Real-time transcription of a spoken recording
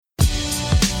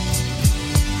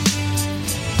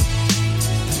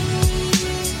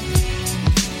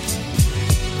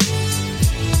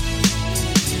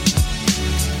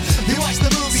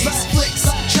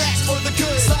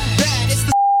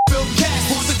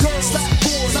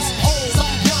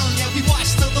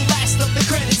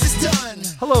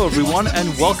everyone, and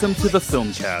welcome to the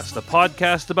Filmcast, a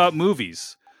podcast about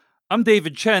movies. I'm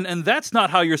David Chen, and that's not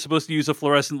how you're supposed to use a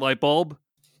fluorescent light bulb.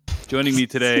 Joining me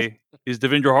today is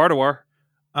Devindra Hardawar.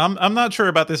 I'm not sure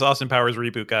about this Austin Powers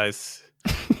reboot, guys.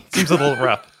 Seems a little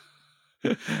rough.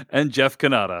 And Jeff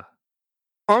Kanata.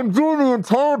 I'm doing the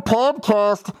entire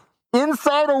podcast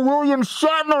inside a William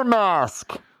Shatner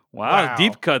mask. Wow.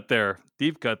 Deep cut there,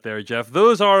 Jeff.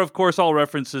 Those are, of course, all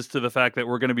references to the fact that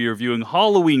we're going to be reviewing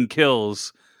Halloween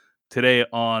Kills today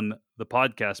on the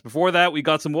podcast. Before that, we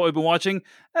got some what we've been watching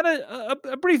and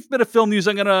a brief bit of film news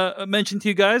I'm going to mention to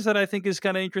you guys that I think is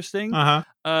kind of interesting.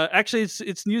 Actually,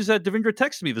 it's news that Devindra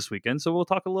texted me this weekend, so we'll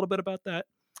talk a little bit about that.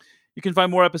 You can find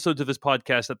more episodes of this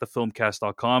podcast at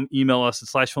thefilmcast.com. Email us at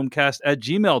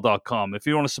 /filmcast@gmail.com. If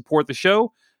you want to support the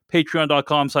show,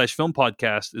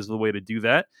 patreon.com/filmpodcast is the way to do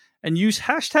that. And use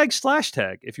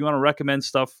 #/tag if you want to recommend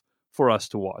stuff for us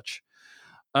to watch.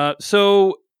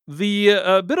 So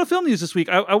the bit of film news this week,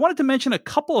 I wanted to mention a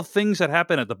couple of things that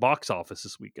happened at the box office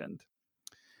this weekend.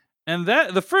 And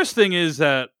that the first thing is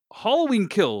that Halloween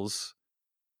Kills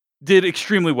did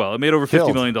extremely well. It made over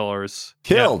 $50 million.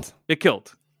 Killed. Yeah, it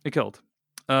killed. It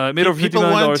made over $50 million. People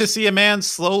want to see a man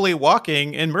slowly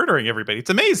walking and murdering everybody.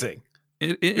 It's amazing.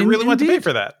 You really want to pay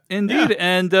for that. Indeed. Yeah.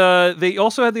 And they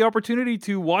also had the opportunity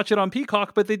to watch it on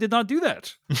Peacock, but they did not do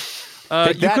that.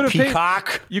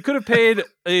 Peacock. You could have paid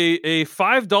a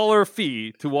 $5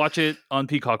 fee to watch it on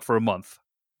Peacock for a month.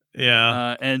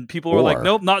 Yeah. And people were like,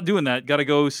 nope, not doing that. Got to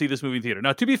go see this movie in theater.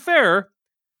 Now, to be fair,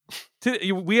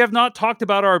 we have not talked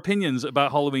about our opinions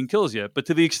about Halloween Kills yet, but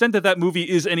to the extent that movie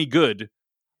is any good,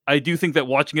 I do think that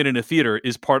watching it in a theater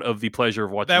is part of the pleasure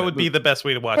of watching. That would be the best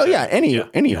way to watch it. it. Yeah,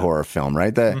 any horror film,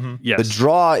 right? Yes. The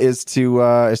draw is to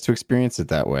experience it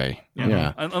that way.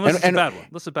 Yeah. Unless it's a bad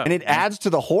one. And it adds to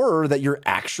the horror that you're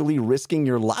actually risking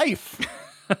your life.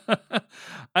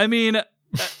 I mean,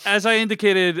 as I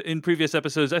indicated in previous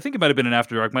episodes, I think it might have been an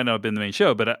After Dark, might not have been the main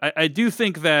show, but I do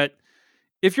think that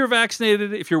if you're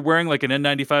vaccinated, if you're wearing like an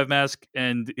N95 mask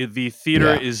and the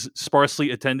theater is sparsely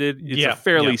attended, it's a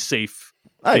fairly safe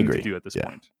thing to do at this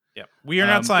point. Yeah, we are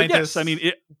not scientists. Yes, I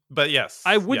mean, but yes,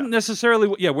 I wouldn't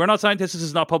necessarily. Yeah, we're not scientists. This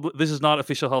is not public. This is not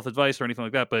official health advice or anything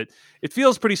like that. But it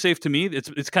feels pretty safe to me.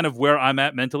 It's kind of where I'm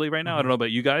at mentally right now. I don't know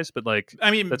about you guys, but like,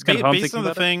 I mean, that's kind of how I'm based thinking on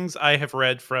the about things I have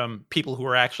read from people who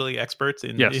are actually experts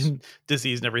in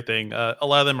disease and everything. A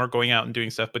lot of them are going out and doing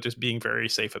stuff, but just being very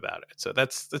safe about it. So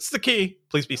that's the key.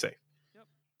 Please be safe. Yep.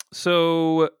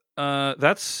 So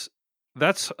that's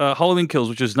Halloween Kills,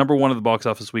 which is number one of the box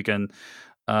office weekend.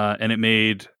 And it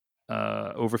made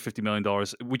over $50 million,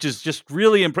 which is just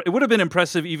really it would have been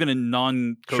impressive even in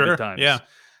non-COVID times. Yeah,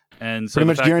 and so pretty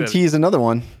much guarantees another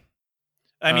one.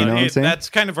 I mean, that's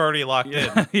kind of already locked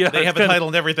in. Yeah, they have a title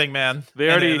and everything, man. They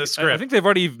already. The script. I think they've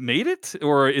already made it,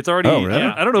 or it's already. Oh, really?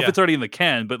 I don't know if it's already in the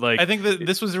can, but like I think that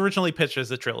this was originally pitched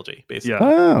as a trilogy, basically.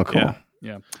 Yeah. Oh, cool.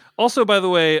 Yeah. Also, by the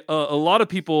way, a lot of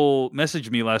people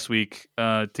messaged me last week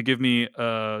to give me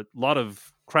a lot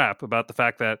of crap about the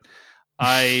fact that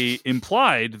I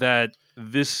implied that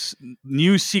this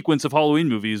new sequence of Halloween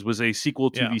movies was a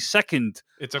sequel to the second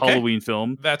Halloween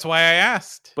film. That's why I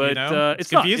asked. But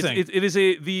it's confusing. Not. It is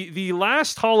the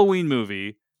last Halloween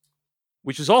movie,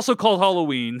 which is also called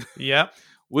Halloween.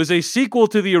 Was a sequel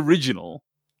to the original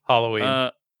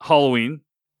Halloween,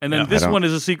 and then this one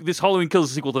is a sequel. This Halloween Kills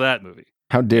is a sequel to that movie.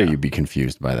 How dare you be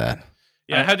confused by that?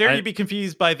 Yeah, how dare you be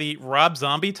confused by the Rob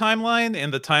Zombie timeline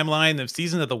and the timeline of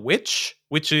Season of the Witch,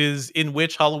 which is in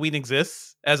which Halloween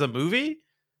exists as a movie?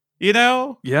 You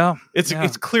know? Yeah.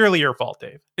 It's clearly your fault,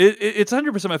 Dave. It's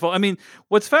 100% my fault. I mean,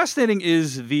 what's fascinating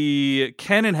is the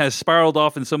canon has spiraled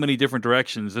off in so many different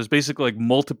directions. There's basically like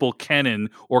multiple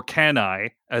canon or cani,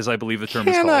 as I believe the term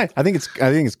is called. I think it's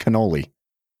cannoli.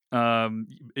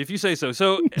 If you say so.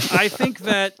 So I think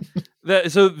that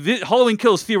Halloween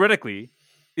Kills theoretically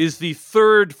is the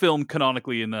third film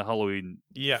canonically in the Halloween,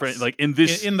 like in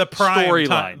this in the prime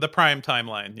storyline, the prime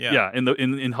timeline,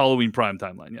 in Halloween prime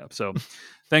timeline, So,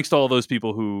 thanks to all those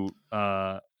people who,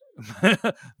 the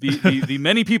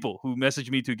many people who messaged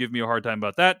me to give me a hard time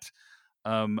about that.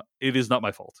 It is not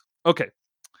my fault. Okay.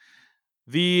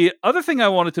 The other thing I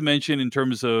wanted to mention in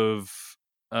terms of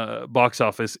box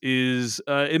office is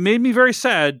it made me very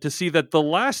sad to see that The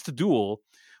Last Duel,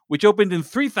 which opened in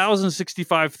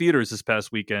 3,065 theaters this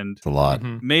past weekend. It's a lot.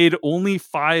 Made only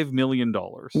 $5 million.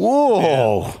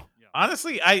 Whoa. Yeah.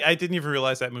 Honestly, I didn't even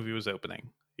realize that movie was opening.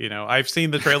 You know, I've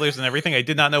seen the trailers and everything. I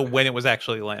did not know when it was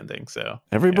actually landing. So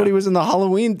everybody was in the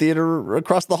Halloween theater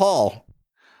across the hall.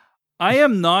 I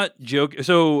am not joking.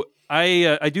 So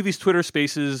I do these Twitter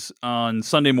spaces on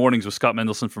Sunday mornings with Scott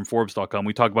Mendelson from Forbes.com.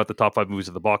 We talk about the top 5 movies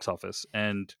at the box office.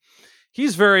 And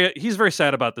he's very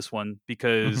sad about this one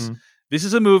because Mhm. this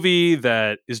is a movie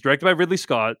that is directed by Ridley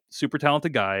Scott, super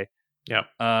talented guy. Yeah.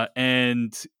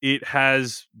 And it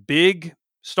has big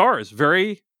stars,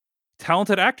 very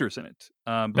talented actors in it.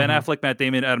 Ben Mhm. Affleck, Matt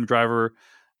Damon, Adam Driver.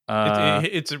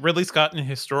 It's Ridley Scott in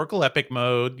historical epic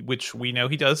mode, which we know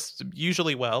he does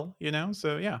usually well,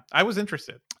 So yeah, I was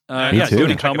interested. Me too. Jodie Check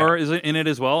it Comer out. is in it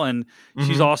as well, and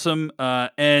she's Mhm. awesome.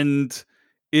 And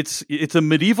it's a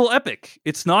medieval epic.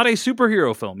 It's not a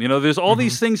superhero film. There's all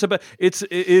these things about it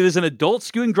is an adult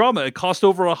skewing drama. It cost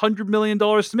over $100 million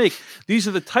to make. These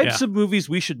are the types of movies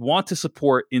we should want to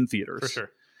support in theaters. For sure.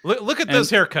 Look at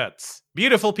those haircuts.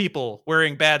 Beautiful people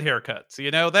wearing bad haircuts.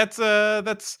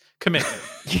 That's commitment.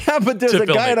 Yeah, but there's To a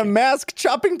guy in a filmmaking. mask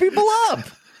chopping people up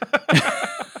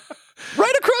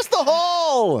right across the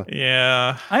hall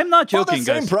Yeah. I'm not for the joking,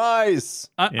 same guys. price.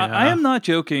 I am not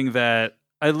joking that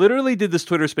I literally did this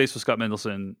Twitter space with Scott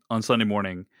Mendelson on Sunday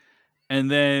morning.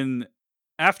 And then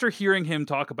after hearing him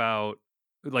talk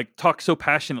so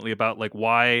passionately about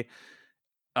why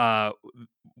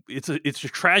it's a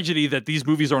tragedy that these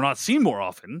movies are not seen more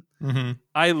often, Mm-hmm.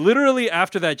 I literally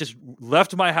after that just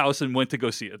left my house and went to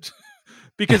go see it.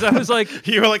 Because I was like,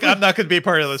 You were like, I'm not going to be a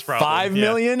part of this problem. 5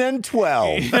 million and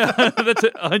 12. yeah, that's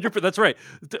 100%. That's right.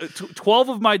 12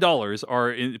 of my dollars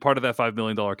are part of that $5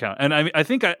 million account. And I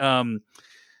think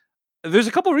there's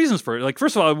a couple of reasons for it.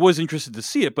 First of all, I was interested to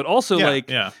see it, but also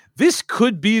this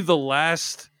could be the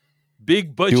last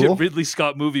big budget Duel? Ridley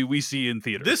Scott movie we see in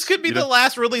theaters. This could be the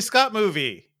last Ridley Scott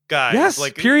movie, guys.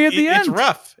 Yes, period, the It's end.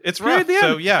 rough. It's Period, rough. the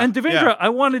So end. yeah. And Devendra, I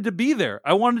wanted to be there.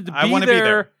 I wanted to I be wanna be there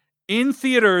there. in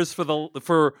theaters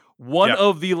for one Yep.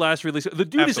 of the last Ridley Scott. The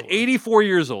dude Absolutely. is 84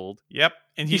 years old. Yep.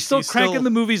 And He's still cranking the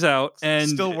movies out and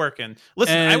still working.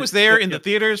 Listen, I and- was there in yeah. the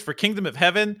theaters for Kingdom of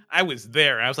Heaven. I was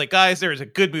there. I was like, guys, there is a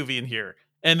good movie in here.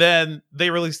 And then they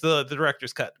released the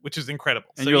director's cut, which is incredible.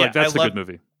 and So, you're yeah, like, that's I a love, good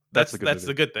movie. That's a good that's movie.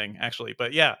 the good thing, actually.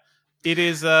 But yeah, it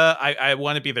is. I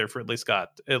want to be there for Ridley Scott,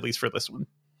 at least for this one.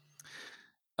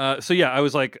 So yeah, I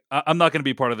was like, I'm not going to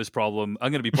be part of this problem.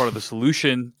 I'm going to be part of the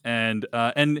solution, and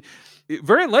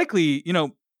very likely,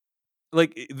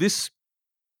 this.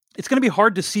 It's going to be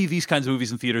hard to see these kinds of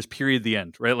movies in theaters. Period. The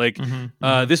end. Right.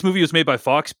 This movie was made by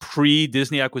Fox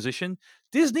pre-Disney acquisition.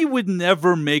 Disney would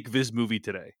never make this movie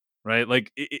today. Right.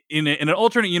 In an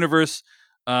alternate universe,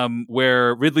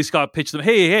 where Ridley Scott pitched them,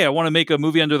 hey, I want to make a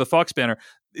movie under the Fox banner.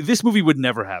 This movie would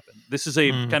never happen. This is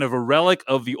a kind of a relic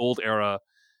of the old era.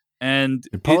 And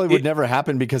It probably would never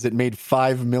happen because it made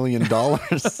 $5 million.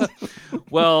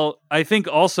 Well, I think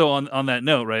also on that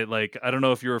note, right? I don't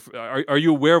know if are you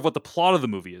aware of what the plot of the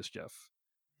movie is, Jeff?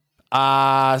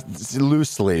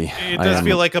 Loosely. It I does am.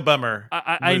 feel like a bummer.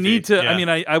 I movie. need to. Yeah. I mean,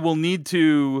 I will need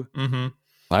to. Mm-hmm.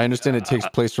 I understand it takes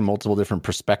place from multiple different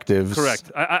perspectives.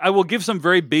 Correct. I will give some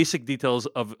very basic details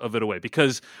of it away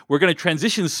because we're going to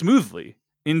transition smoothly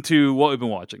into what we've been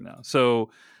watching now. So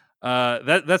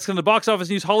that's in the box office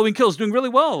news. Halloween Kills doing really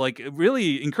well,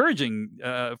 really encouraging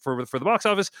for the box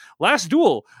office. Last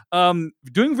Duel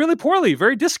doing really poorly,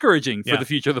 very discouraging for the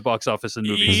future of the box office and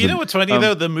movies. You know what's funny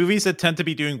though? The movies that tend to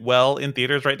be doing well in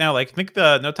theaters right now, I think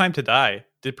the No Time to Die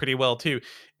did pretty well too.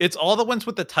 It's all the ones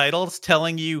with the titles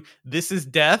telling you this is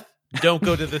death. Don't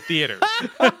go to the theater,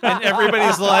 and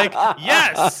everybody's like,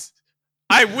 "Yes,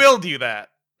 I will do that."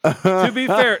 To be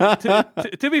fair,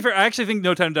 to be fair, I actually think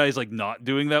No Time to Die is not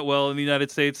doing that well in the United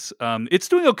States. It's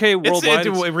doing okay worldwide.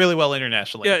 It's doing really well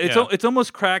internationally. Yeah, it's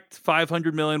almost cracked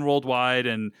 500 million worldwide,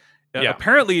 and Yeah.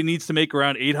 apparently it needs to make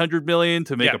around 800 million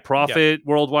to make Yeah, a profit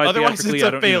worldwide. Otherwise, it's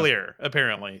theatrically. a failure,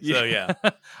 apparently. So yeah.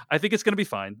 I think it's going to be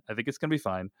fine.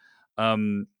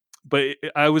 But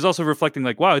I was also reflecting,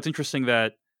 wow, it's interesting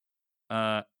that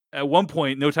at one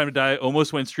point, No Time to Die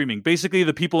almost went streaming. Basically,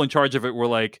 the people in charge of it were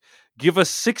like, give us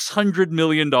 $600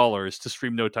 million to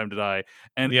stream No Time to Die.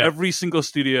 And every single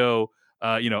studio,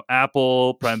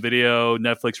 Apple, Prime Video,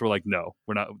 Netflix were like, no,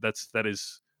 we're not. That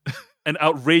is an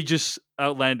outrageous,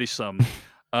 outlandish sum.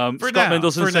 Scott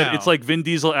Mendelson said it's like Vin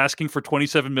Diesel asking for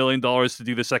 $27 million to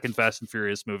do the second Fast and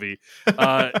Furious movie.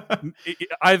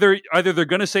 Either they're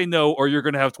going to say no, or you're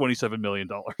going to have $27 million.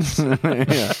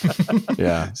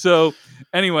 Yeah. So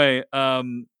anyway, I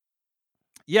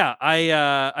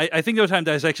think No Time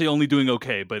to Die is actually only doing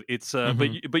okay, but it's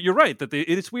but you're right that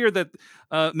it's weird that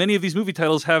many of these movie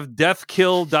titles have death,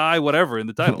 kill, die, whatever in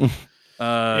the title.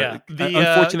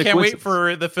 Unfortunate can't wait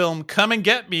for the film Come and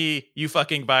Get Me, You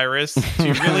Fucking Virus,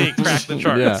 to really crack the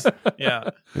charts.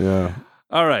 Yeah.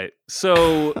 All right.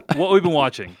 So what we've been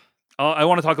watching. I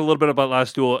want to talk a little bit about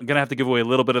Last Duel. I'm going to have to give away a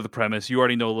little bit of the premise. You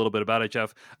already know a little bit about it,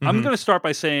 Jeff. I'm going to start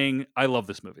by saying I love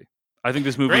this movie. I think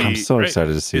this movie I'm so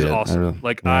excited to see is it. awesome.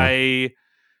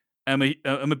 I'm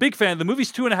a big fan. The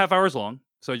movie's 2.5 hours long,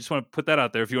 so I just want to put that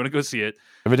out there if you want to go see it.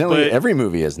 Evidently, But- every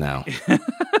movie is now.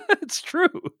 It's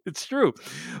true. It's true.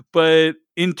 But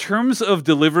in terms of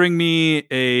delivering me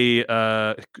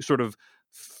a sort of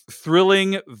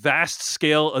thrilling, vast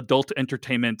scale adult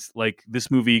entertainment, like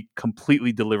this movie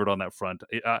completely delivered on that front.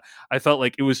 I felt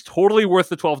like it was totally worth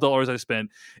the $12 I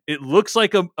spent. It looks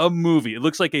like a movie. It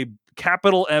looks like a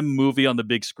capital M movie on the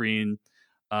big screen.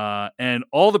 And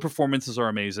all the performances are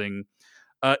amazing.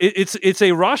 It's a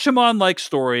Rashomon-like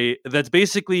story that's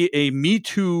basically a Me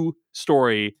Too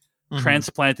story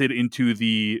transplanted into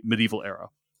the medieval era.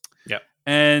 Yeah.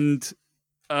 And,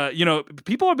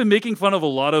 people have been making fun of a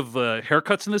lot of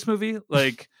haircuts in this movie.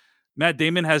 Like, Matt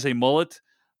Damon has a mullet.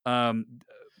 Ben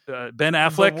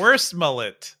Affleck. The worst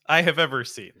mullet I have ever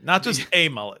seen. Not just a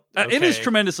mullet. It is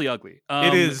tremendously ugly.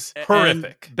 It is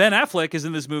horrific. Ben Affleck is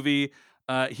in this movie.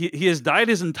 He has dyed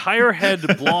his entire head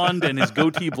blonde and his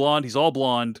goatee blonde. He's all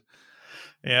blonde.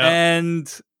 Yeah.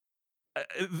 And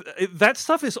that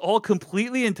stuff is all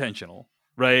completely intentional,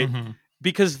 right? Mhm.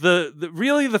 Because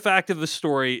the fact of the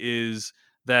story is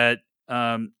that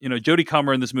Jodie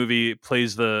Comer in this movie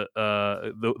plays the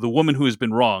woman who has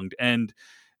been wronged, and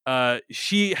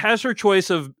she has her choice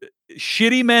of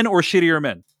shitty men or shittier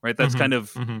men, right? That's kind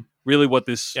of really what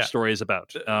this story is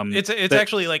about. It's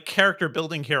actually like character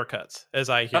building haircuts, as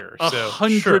I hear.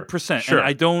 100%. Sure. And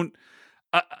I don't.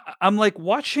 I'm like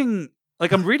watching.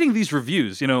 Like, I'm reading these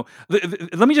reviews,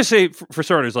 let me just say, for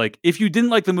starters, like, if you didn't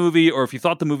like the movie or if you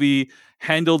thought the movie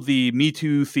handled the Me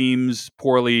Too themes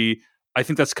poorly, I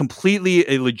think that's completely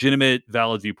a legitimate,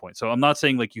 valid viewpoint. So I'm not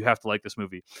saying, like, you have to like this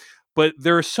movie. But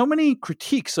there are so many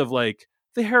critiques of, like,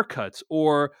 the haircuts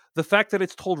or the fact that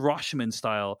it's told Rashomon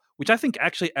style, which I think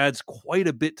actually adds quite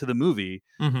a bit to the movie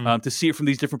to see it from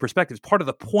these different perspectives. Part of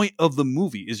the point of the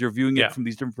movie is you're viewing it from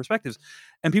these different perspectives.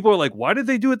 And people are like, why did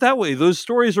they do it that way? Those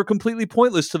stories are completely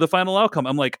pointless to the final outcome.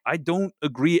 I'm like, I don't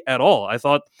agree at all. I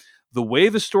thought the way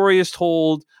the story is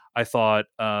told, I thought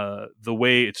the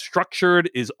way it's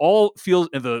structured is all feels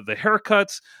the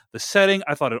haircuts, the setting,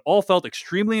 I thought it all felt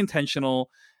extremely intentional.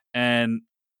 And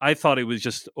I thought it was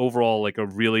just overall like a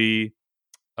really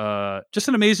just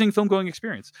an amazing film going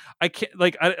experience. I can't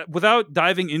without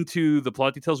diving into the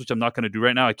plot details, which I'm not going to do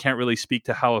right now. I can't really speak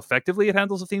to how effectively it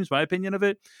handles the themes, my opinion of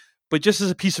it. But just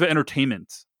as a piece of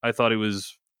entertainment, I thought it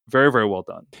was very, very well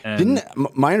done. And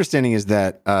my understanding is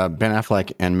that Ben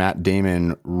Affleck and Matt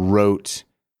Damon wrote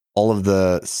all of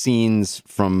the scenes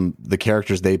from the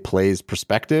characters they play's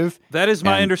perspective. That is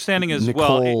my understanding as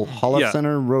Nicole well.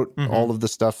 Holofcener wrote all of the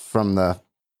stuff from the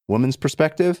woman's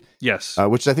perspective. Yes.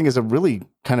 Which I think is a really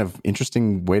kind of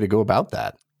interesting way to go about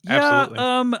that.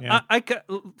 Yeah,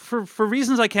 Absolutely. For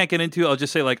reasons I can't get into, I'll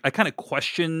just say, like, I kind of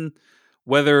question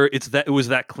whether it was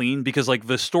that clean, because, like,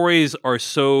 the stories are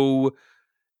so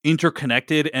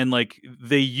interconnected and, like,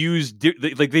 they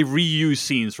reuse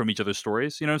scenes from each other's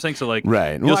stories. You know what I'm saying? So, like,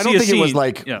 right. Well, I don't think it was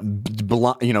like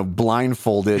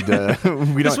blindfolded.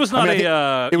 This was not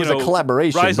it was a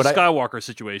collaboration. Rise of Skywalker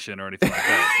situation or anything like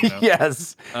that.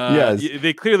 Yes. Yes.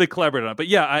 They clearly collaborated on it. But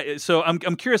yeah, so I'm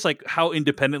curious, like, how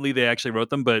independently they actually wrote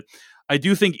them. But I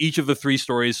do think each of the three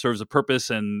stories serves a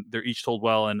purpose and they're each told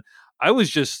well. And I was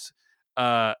just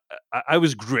I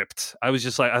was gripped. I was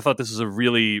just like, I thought this was a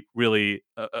really, really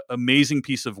amazing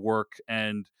piece of work,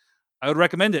 and I would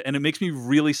recommend it. And it makes me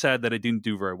really sad that it didn't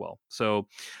do very well. So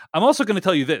I'm also going to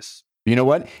tell you this. You know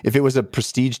what? If it was a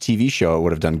prestige TV show, it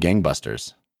would have done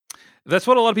gangbusters. That's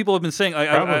what a lot of people have been saying.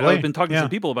 I've been talking to some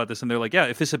people about this, and they're like, yeah,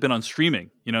 if this had been on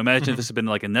streaming, imagine if this had been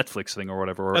like a Netflix thing or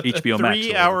whatever, or HBO Max.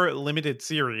 A 3-hour limited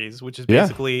series, which is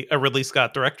basically a Ridley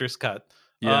Scott director's cut.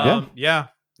 Yeah.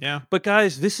 But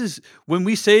guys, this is when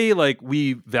we say, like,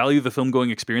 we value the film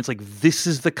going experience, like, this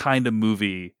is the kind of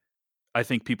movie I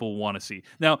think people want to see.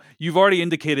 Now, you've already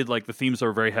indicated, like, the themes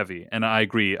are very heavy, and I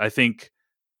agree. I think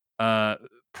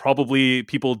probably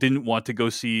people didn't want to go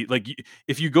see, like,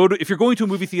 if you're going to a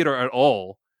movie theater at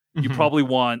all, you probably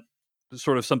want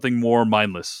sort of something more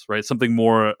mindless, right? Something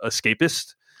more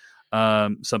escapist.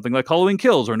 Something like Halloween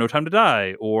Kills or No Time to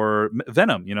Die or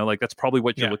Venom, like, that's probably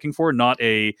what you're looking for, not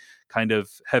a kind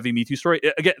of heavy Me Too story.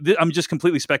 Again, I'm just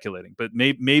completely speculating, but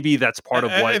maybe that's part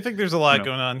of what I think there's a lot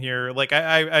going on here. Like,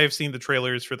 I've seen the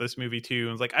trailers for this movie too,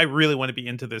 and it's like, I really want to be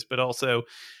into this, but also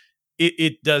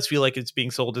it does feel like it's being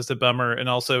sold as a bummer, and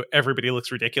also everybody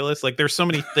looks ridiculous. Like, there's so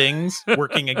many things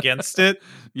working against it.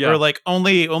 Or like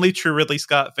only true Ridley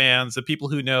Scott fans, the people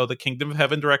who know the Kingdom of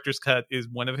Heaven director's cut is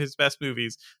one of his best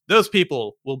movies, those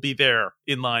people will be there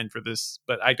in line for this.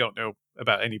 But I don't know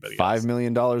about anybody else. $5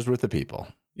 million worth of people.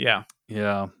 Yeah.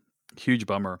 Huge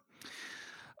bummer.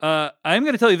 I'm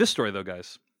going to tell you this story though,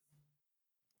 guys.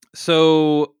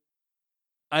 So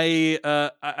I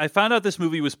found out this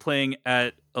movie was playing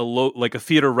at a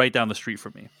theater right down the street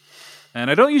from me,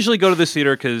 and I don't usually go to this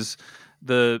theater because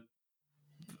the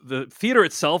theater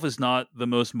itself is not the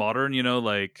most modern.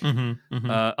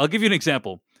 I'll give you an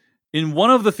example. In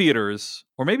one of the theaters,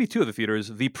 or maybe two of the theaters,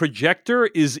 the projector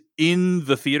is in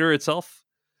the theater itself.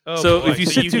 Oh, so boy. if you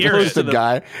sit too close to the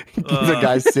guy, the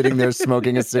guy sitting there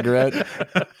smoking a cigarette.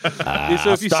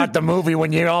 So if you start the movie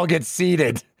when you all get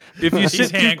seated. If you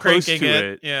sit too close to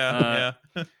it, yeah.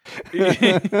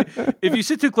 If you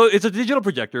sit too close, it's a digital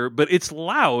projector, but it's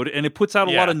loud and it puts out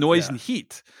a lot of noise and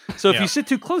heat. So if you sit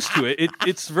too close to it,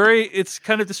 it's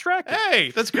kind of distracting.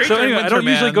 Hey, that's great. So anyway, I don't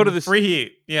usually go to this free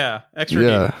heat. Yeah,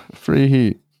 extra heat. Free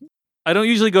heat. I don't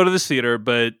usually go to this theater,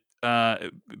 but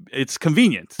it's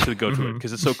convenient to go to it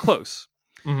because it's so close.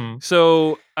 Mm-hmm.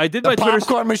 So I did my Twitter. The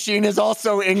popcorn machine is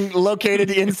also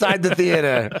located inside the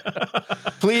theater.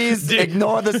 Please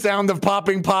ignore the sound of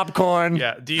popping popcorn.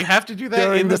 Yeah. Do you have to do that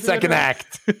during in the second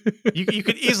act? You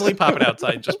could easily pop it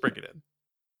outside. Just bring it in.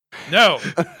 No,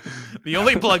 the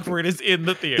only plug for it is in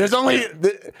the theater.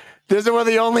 There's where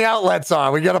the only outlets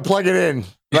are. We got to plug it in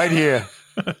right here.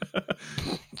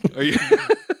 Are you?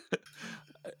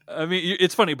 I mean,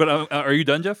 it's funny, but are you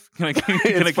done, Jeff?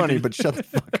 It's funny, but shut the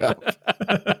fuck up.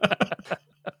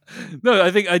 No, I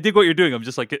think I dig what you're doing. I'm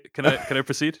just like, can I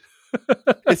proceed?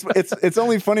 It's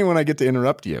only funny when I get to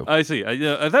interrupt you. I see.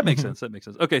 That makes sense. That makes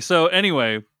sense. Okay, so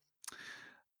anyway,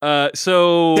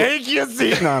 so take your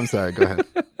seat. No, I'm sorry. Go ahead.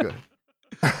 Go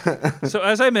ahead. So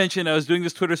as I mentioned, I was doing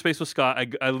this Twitter space with Scott.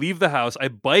 I leave the house. I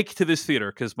bike to this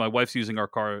theater because my wife's using our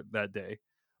car that day.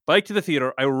 Bike to the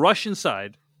theater. I rush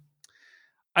inside.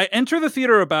 I enter the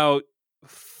theater about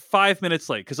 5 minutes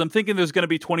late because I'm thinking there's going to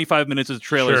be 25 minutes of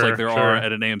trailers like there are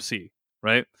at an AMC,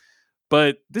 right?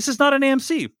 But this is not an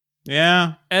AMC.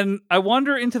 Yeah. And I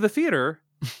wander into the theater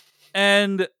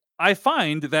and I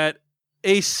find that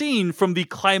a scene from the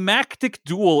climactic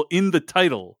duel in the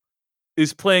title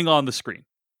is playing on the screen.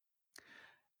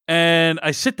 And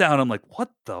I sit down, I'm like,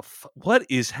 what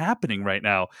is happening right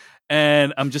now?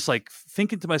 And I'm just like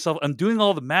thinking to myself, I'm doing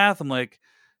all the math. I'm like,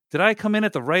 did I come in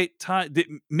at the right time?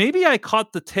 Maybe I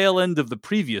caught the tail end of the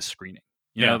previous screening.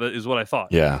 You know, that is what I thought.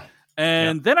 Yeah.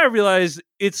 And then I realized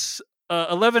it's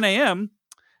 11 a.m.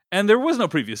 and there was no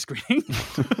previous screening.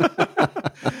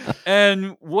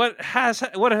 And what had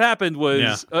happened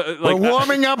was we're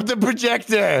warming up the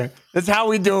projector. That's how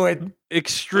we do it.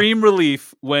 Extreme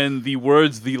relief when the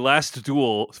words "The Last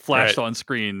Duel" flashed on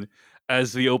screen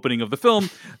as the opening of the film.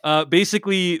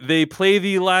 Basically, they play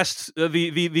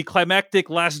the climactic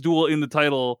last duel in the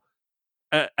title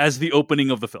as the opening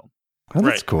of the film. Oh,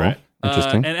 that's cool. Right.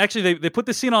 Interesting. And actually, they put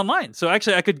this scene online. So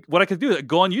actually, I could do is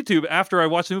go on YouTube after I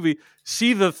watch the movie,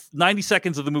 see the 90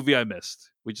 seconds of the movie I missed,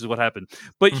 which is what happened.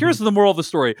 But here's the moral of the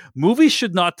story: movies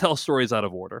should not tell stories out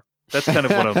of order. That's kind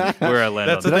of where I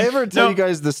landed. Did I ever tell you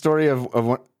guys the story of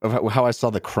how I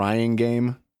saw The Crying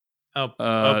Game?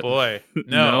 Oh boy.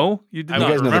 No, you did you not.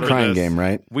 guys know The Crying this. Game,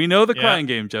 right? We know The Crying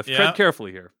Game, Jeff. Tread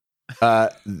carefully here.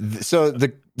 So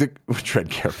the tread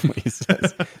carefully. He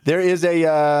says. There is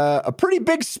a pretty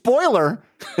big spoiler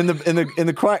in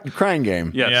the Crying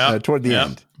Game. Yes. Toward the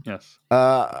end. Yes.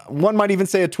 One might even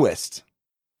say a twist.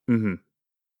 Mm-hmm.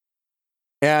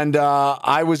 And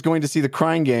I was going to see The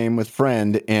Crying Game with a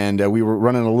friend, and we were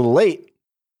running a little late.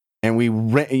 And we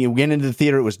went into the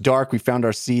theater. It was dark. We found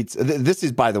our seats. This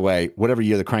is, by the way, whatever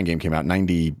year The Crying Game came out,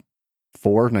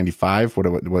 94, 95,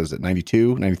 what was it,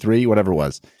 92, 93, whatever it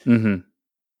was. Mm-hmm.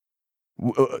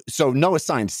 So no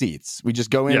assigned seats. We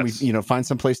just go in, we find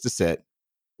some place to sit.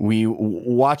 We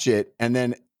watch it, and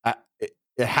then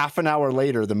half an hour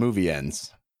later, the movie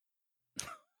ends.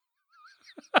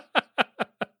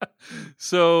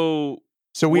 So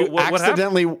we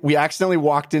accidentally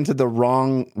walked into the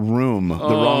wrong room, the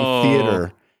wrong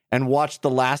theater, and watched the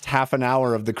last half an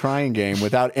hour of The Crying Game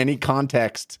without any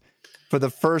context for the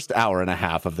first hour and a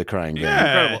half of The Crying Game.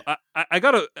 Incredible. I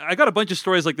got a bunch of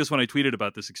stories like this when I tweeted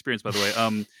about this experience, by the way.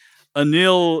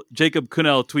 Anil Jacob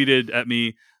Kunnell tweeted at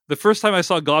me, the first time I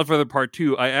saw Godfather Part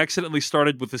 2, I accidentally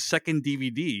started with the second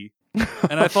DVD.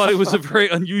 And I thought it was a very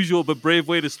unusual but brave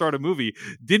way to start a movie.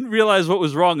 Didn't realize what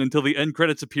was wrong until the end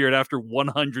credits appeared after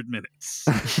 100 minutes.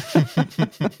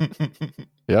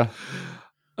 Yeah.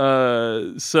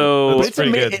 So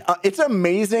it's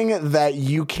amazing that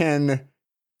you can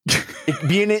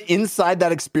be inside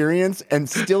that experience and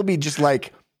still be just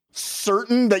like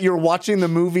certain that you're watching the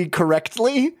movie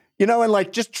correctly. You know, and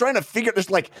like just trying to figure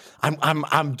this, like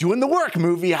I'm doing the work,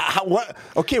 movie. What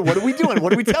are we doing?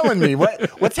 What are we telling me? What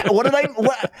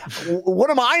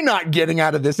am I not getting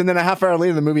out of this? And then a half hour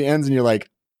later, the movie ends, and you're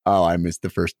like, oh, I missed the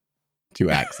first 2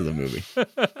 acts of the movie.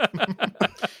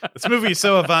 This movie is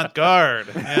so avant-garde.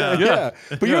 Yeah.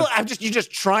 But you're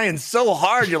just trying so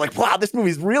hard. You're like, wow, this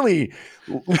movie's really,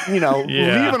 leaving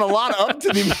a lot up to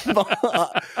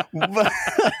the.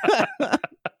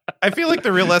 I feel like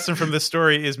the real lesson from this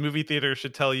story is movie theaters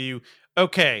should tell you,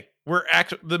 okay,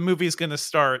 the movie's going to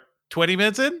start 20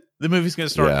 minutes in. The movie's going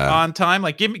to start on time.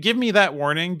 Like, give me that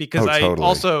warning, because totally.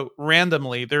 Also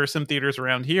randomly, there are some theaters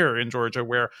around here in Georgia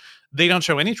where they don't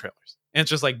show any trailers. And it's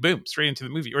just like, boom, straight into the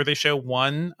movie. Or they show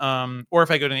one, or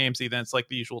if I go to AMC, then it's like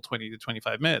the usual 20 to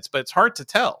 25 minutes. But it's hard to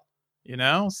tell,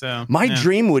 So my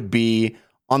dream would be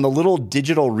on the little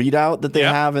digital readout that they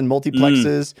have in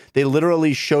multiplexes. They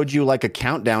literally showed you like a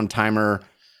countdown timer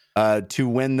to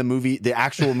when the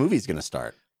actual movie is going to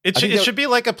start. It should be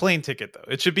like a plane ticket, though.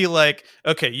 It should be like,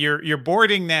 okay, you're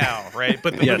boarding now, right?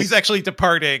 But the movie's actually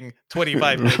departing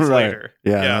 25 minutes later.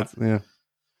 Yeah.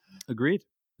 Agreed.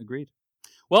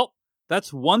 Well,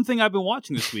 that's one thing I've been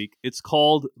watching this week. It's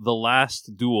called The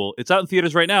Last Duel. It's out in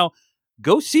theaters right now.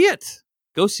 Go see it.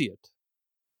 Hey,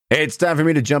 it's time for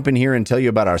me to jump in here and tell you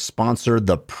about our sponsor,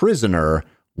 The Prisoner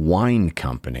Wine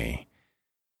Company.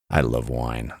 I love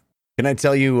wine. Can I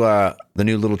tell you the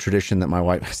new little tradition that my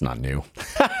wife... It's not new.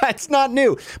 It's not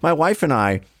new. My wife and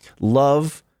I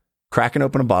love cracking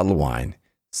open a bottle of wine,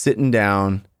 sitting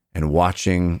down and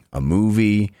watching a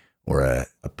movie or a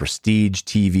prestige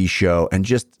TV show and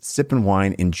just sipping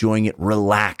wine, enjoying it,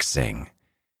 relaxing.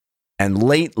 And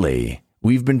lately,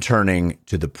 we've been turning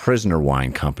to the Prisoner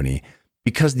Wine Company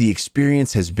because the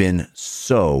experience has been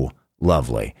so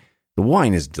lovely. The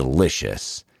wine is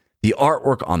delicious. The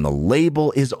artwork on the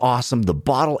label is awesome. The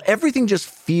bottle, everything just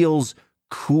feels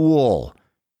cool.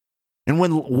 And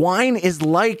when wine is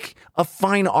like a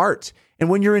fine art, and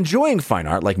when you're enjoying fine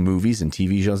art, like movies and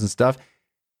TV shows and stuff,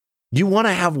 you want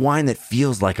to have wine that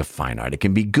feels like a fine art. It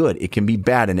can be good, it can be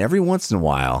bad, and every once in a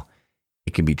while,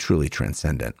 it can be truly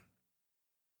transcendent.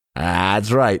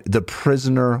 That's right. The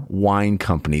Prisoner Wine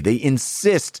Company. They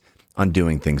insist on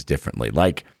doing things differently.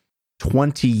 Like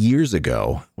 20 years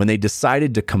ago, when they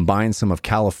decided to combine some of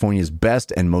California's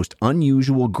best and most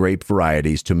unusual grape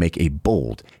varieties to make a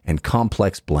bold and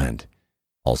complex blend,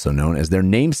 also known as their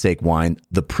namesake wine,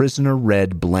 the Prisoner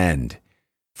Red Blend.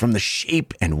 From the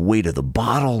shape and weight of the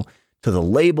bottle to the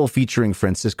label featuring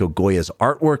Francisco Goya's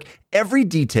artwork, every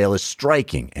detail is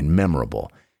striking and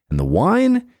memorable. And the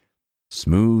wine,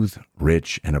 smooth,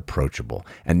 rich, and approachable.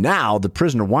 And now the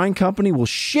Prisoner Wine Company will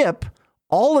ship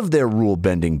all of their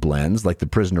rule-bending blends, like the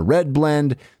Prisoner Red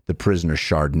Blend, the Prisoner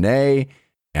Chardonnay,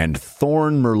 and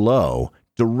Thorn Merlot,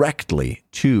 directly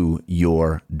to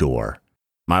your door.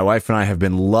 My wife and I have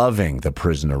been loving the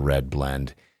Prisoner Red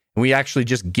Blend, and we actually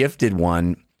just gifted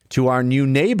one to our new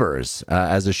neighbors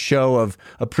as a show of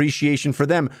appreciation for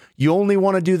them. You only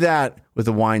want to do that with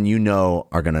a wine you know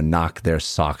are going to knock their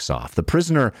socks off. The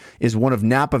Prisoner is one of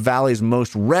Napa Valley's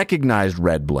most recognized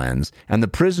red blends, and the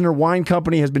Prisoner Wine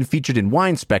Company has been featured in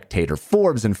Wine Spectator,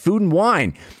 Forbes, and Food and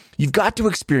Wine. You've got to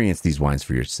experience these wines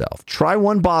for yourself. Try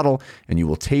one bottle, and you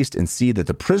will taste and see that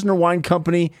the Prisoner Wine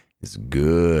Company is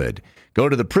good. Go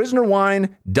to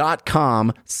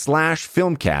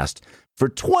theprisonerwine.com/filmcast for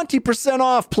 20%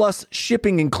 off plus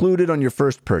shipping included on your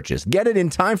first purchase. Get it in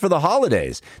time for the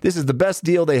holidays. This is the best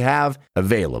deal they have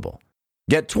available.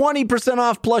 Get 20%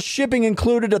 off plus shipping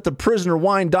included at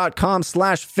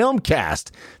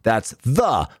theprisonerwine.com/filmcast. That's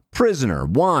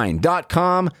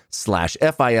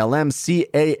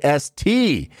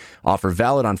theprisonerwine.com/FILMCAST. Offer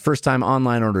valid on first-time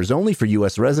online orders only for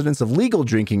U.S. residents of legal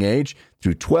drinking age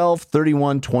through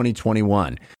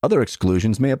 12/31/2021. Other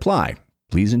exclusions may apply.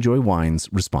 Please enjoy wines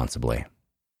responsibly.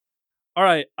 All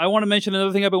right. I want to mention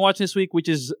another thing I've been watching this week, which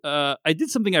is I did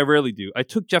something I rarely do. I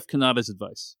took Jeff Kanata's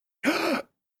advice.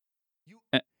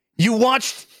 You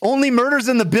watched Only Murders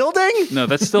in the Building? No,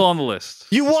 that's still on the list.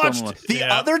 You watched the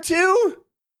other two?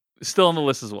 Still on the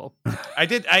list as well. I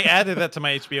added that to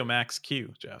my HBO Max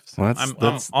queue, Jeff. So well, I'm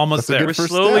almost there. We're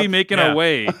slowly making our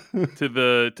way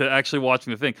to actually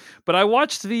watching the thing. But I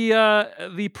watched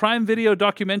the Prime Video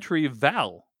documentary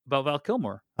Val about Val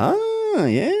Kilmer. Oh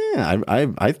yeah,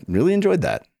 I really enjoyed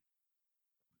that,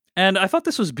 and I thought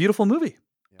this was a beautiful movie.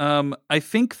 I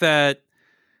think that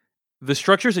the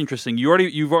structure is interesting.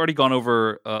 You've already gone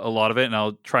over a lot of it, and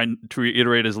I'll try to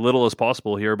reiterate as little as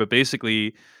possible here. But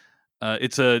basically,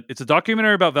 it's a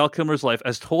documentary about Val Kilmer's life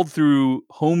as told through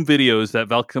home videos that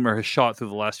Val Kilmer has shot through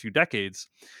the last few decades.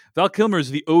 Val Kilmer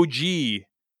is the OG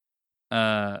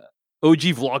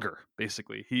vlogger.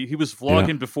 Basically, he was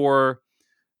vlogging before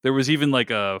there was even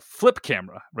like a flip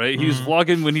camera. Right, he was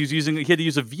vlogging when he had to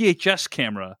use a VHS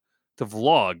camera to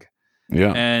vlog.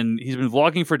 Yeah. And he's been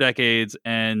vlogging for decades.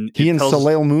 And He it and tells-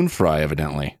 Soleil Moonfry,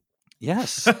 evidently.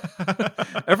 Yes.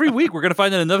 Every week we're going to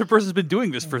find that another person's been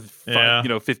doing this for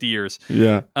 50 years.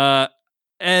 Yeah.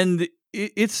 And he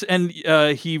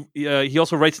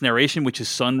also writes narration, which his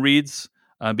son reads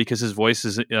because his voice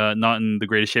is not in the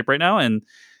greatest shape right now. And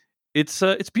it's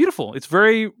beautiful. It's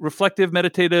very reflective,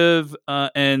 meditative,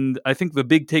 and I think the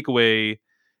big takeaway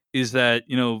is that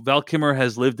Val Kilmer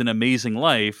has lived an amazing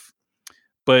life,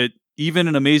 but even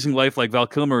an amazing life like Val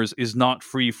Kilmer's is not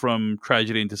free from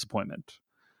tragedy and disappointment.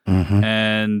 Mm-hmm.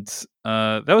 And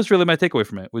that was really my takeaway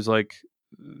from it. Was like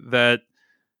that.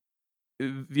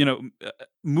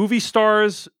 Movie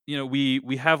stars,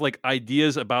 we have like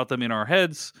ideas about them in our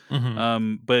heads,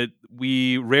 but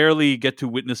we rarely get to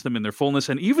witness them in their fullness.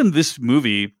 And even this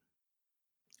movie,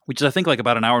 which is I think like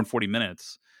about an hour and 40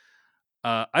 minutes,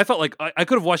 I felt like I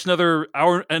could have watched another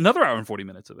hour and 40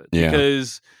 minutes of it,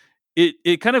 because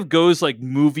it kind of goes like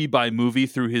movie by movie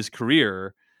through his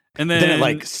career. And then it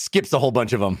like skips a whole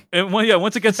bunch of them. And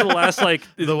once it gets to the last like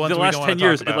the last 10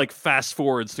 years, it like fast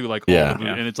forwards through like all the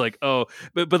movies, and it's like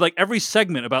but like every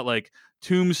segment about like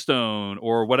Tombstone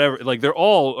or whatever, like they're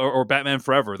all or Batman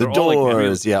Forever, they're all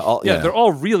Doors, like they're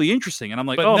all really interesting, and I'm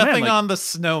like, but man, nothing like, on the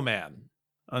Snowman,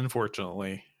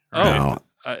 unfortunately. Right? No.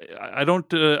 I don't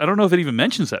know if it even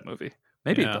mentions that movie.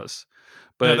 Maybe it does.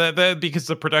 But no, that because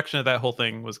the production of that whole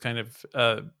thing was kind of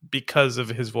because of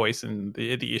his voice and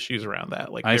the issues around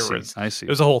that. Like I see. It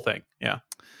was a whole thing. Yeah.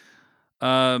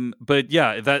 But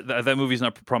yeah, that movie's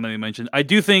not prominently mentioned. I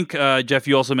do think, Jeff,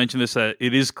 you also mentioned this, that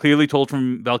it is clearly told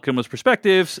from Val Kilmer's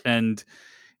perspectives, and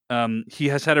he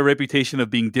has had a reputation of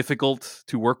being difficult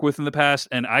to work with in the past,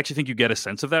 and I actually think you get a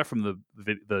sense of that from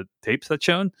the tapes that's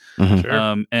shown. Mm-hmm.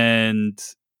 Sure.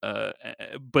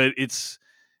 But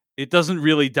it doesn't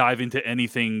really dive into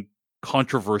anything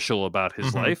controversial about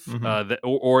his life,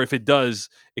 or if it does,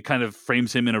 it kind of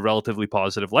frames him in a relatively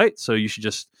positive light. So you should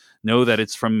just know that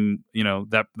it's from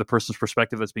that the person's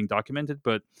perspective that's being documented.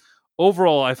 But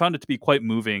overall, I found it to be quite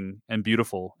moving and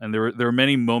beautiful, and there were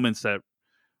many moments that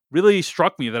really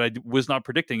struck me that I was not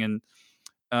predicting. And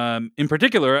in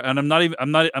particular, and I'm going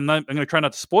to try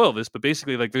not to spoil this, but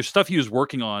basically, like, there's stuff he was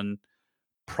working on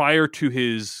prior to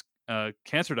his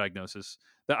cancer diagnosis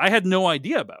that I had no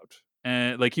idea about.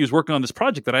 And like, he was working on this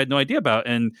project that I had no idea about,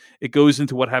 and it goes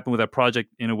into what happened with that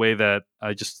project in a way that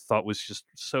I just thought was just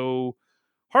so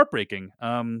heartbreaking.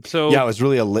 It was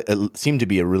really it seemed to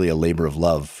be a labor of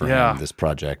love for him, this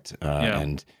project,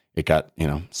 and it got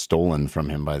stolen from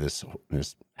him by this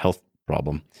health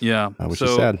problem. Which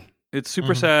is sad. It's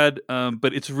super sad,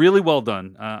 but it's really well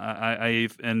done.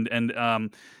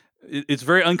 It's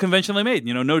very unconventionally made.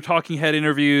 No talking head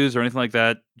interviews or anything like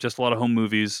that. Just a lot of home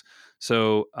movies.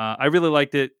 So I really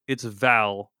liked it. It's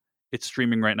Val. It's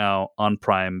streaming right now on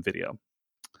Prime Video.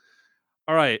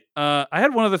 All right. I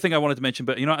had one other thing I wanted to mention,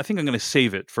 but I think I'm going to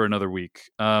save it for another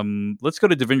week. Let's go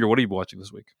to Devindra. What are you watching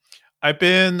this week? I've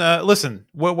been listen.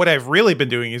 What I've really been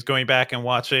doing is going back and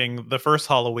watching the first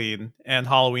Halloween and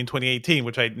Halloween 2018,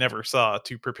 which I never saw,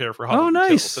 to prepare for Halloween. Oh, nice!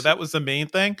 Kills. So that was the main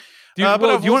thing. Do you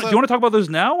want to talk about those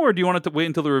now, or do you want to wait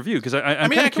until the review? Because I'm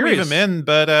kind of curious. I can leave them in,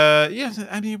 but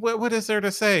what is there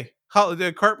to say?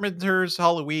 The Carpenter's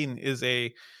Halloween is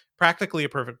practically a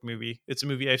perfect movie. It's a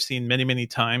movie I've seen many, many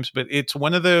times, but it's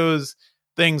one of those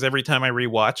things every time I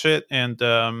rewatch it, and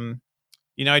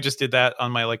I just did that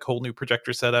on my like whole new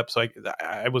projector setup, so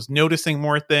I was noticing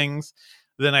more things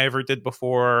than I ever did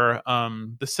before.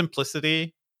 The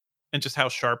simplicity and just how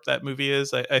sharp that movie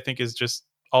is, I think, is just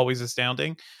always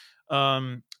astounding.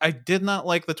 I did not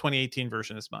like the 2018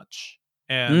 version as much,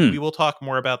 and we will talk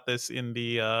more about this in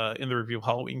the review of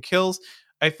Halloween Kills.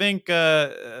 I think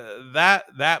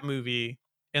that movie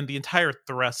and the entire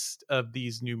thrust of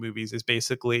these new movies is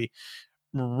basically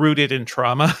rooted in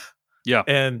trauma. Yeah.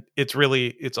 And it's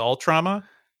all trauma.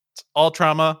 It's all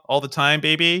trauma all the time,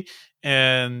 baby.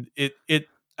 And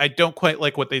I don't quite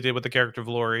like what they did with the character of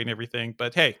Laurie and everything,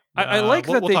 but hey, I like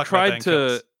that they tried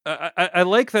to. I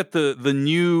like that the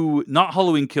new, not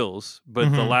Halloween Kills,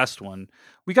 but the last one.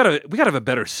 We gotta have a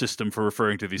better system for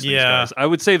referring to these things, guys. I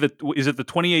would say that, is it the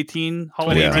 2018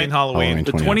 Halloween? 2018 Halloween.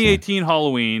 The 2018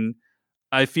 Halloween,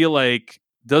 I feel like,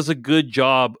 does a good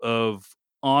job of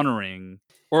honoring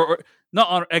or not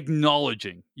honor,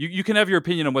 acknowledging. You can have your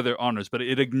opinion on whether it honors, but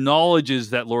it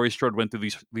acknowledges that Laurie Strode went through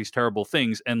these terrible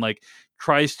things, and like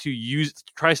tries to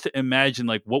imagine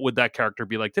like what would that character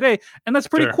be like today, and that's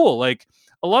pretty cool. Like,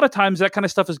 a lot of times that kind of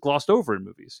stuff is glossed over in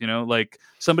movies. Like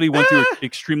somebody went through an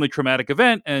extremely traumatic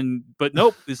event, but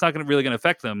nope, it's not really going to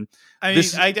affect them.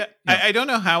 I don't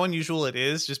know how unusual it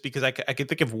is, just because I could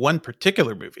think of one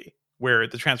particular movie where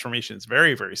the transformation is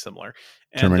very, very similar.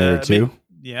 And, Terminator 2?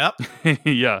 Yep.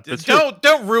 Yeah, that's true.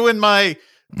 Don't ruin my,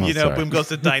 sorry. boom goes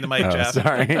the dynamite, Oh, Jeff.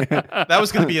 sorry. That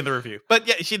was going to be in the review. But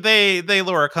yeah, they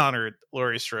Laura Connor,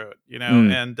 Laurie Strode,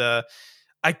 and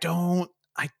I don't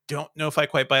know if I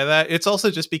quite buy that. It's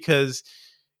also just because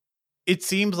it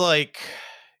seems like,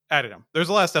 I don't know. There's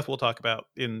a lot of stuff we'll talk about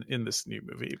in this new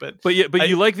movie, but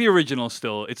you like the original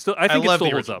still. It's still, I think it love still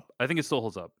the holds original. up. I think it still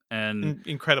holds up, and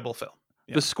incredible film.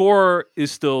 Yeah. the score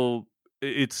is still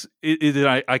it's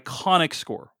an iconic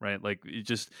score, right? Like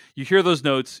you hear those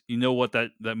notes, you know what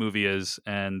that movie is,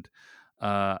 and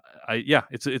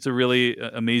it's a really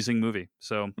amazing movie.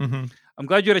 So I'm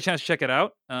glad you had a chance to check it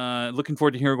out. Looking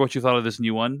forward to hearing what you thought of this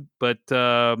new one. But what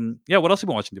else have you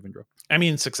been watching, Devendra? I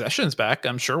mean, Succession's back.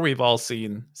 I'm sure we've all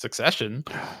seen Succession,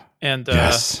 and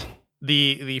Yes.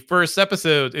 the first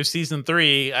episode of season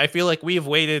 3. I feel like we have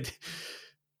waited.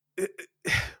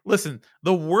 Listen,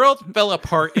 the world fell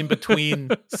apart in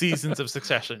between seasons of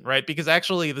Succession, right? Because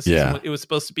actually, the season it was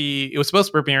supposed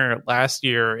to premiere last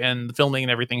year, and the filming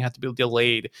and everything had to be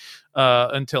delayed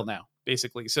until now,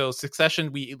 basically. So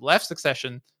Succession, we left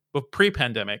Succession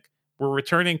pre-pandemic. We're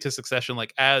returning to Succession,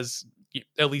 like as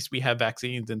at least we have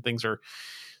vaccines and things are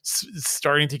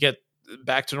starting to get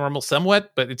back to normal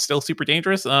somewhat, but it's still super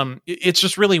dangerous. It's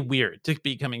just really weird to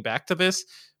be coming back to this.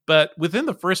 But within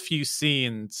the first few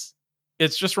scenes,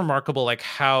 it's just remarkable, like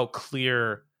how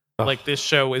clear, like this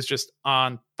show is just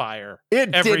on fire.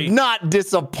 It did not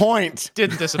disappoint.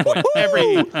 Didn't disappoint.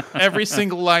 every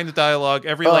single line of dialogue,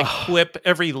 every clip,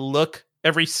 every look,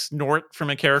 every snort from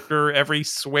a character, every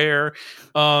swear.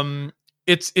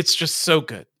 It's just so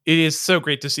good. It is so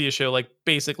great to see a show like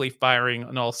basically firing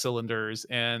on all cylinders.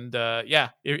 And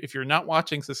if you're not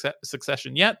watching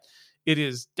Succession yet, it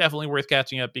is definitely worth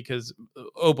catching up because,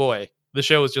 oh boy, the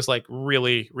show is just like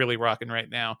really, really rocking right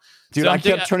now. Dude, So I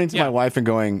kept turning to my wife and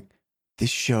going,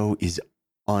 this show is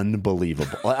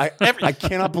unbelievable. I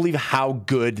cannot believe how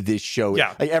good this show is.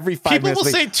 Yeah. Like every 5 People minutes.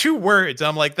 will say 2 words.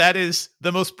 I'm like, that is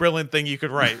the most brilliant thing you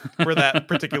could write for that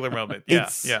particular moment. Yeah.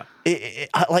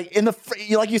 Like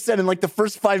like you said, in like the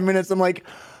first 5 minutes, I'm like,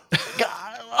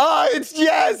 God,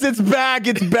 it's back,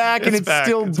 and it's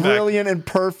still brilliant and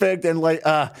perfect, and like,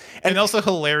 and also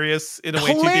hilarious in a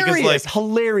way too, hilarious,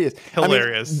 because like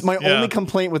hilarious. I mean, my only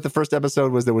complaint with the first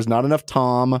episode was there was not enough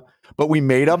Tom, but we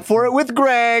made up for it with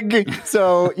Greg.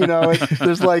 So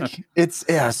there's like it's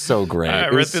so great. I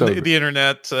read the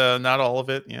internet, not all of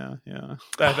it. Yeah.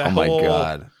 That my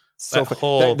God, so that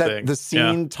whole thing. The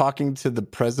scene talking to the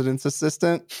president's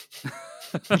assistant,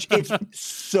 it's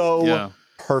so.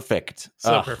 Perfect.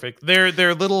 So perfect.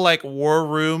 Their little like war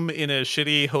room in a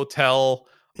shitty hotel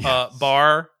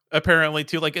bar, apparently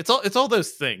too. Like it's all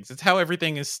those things. It's how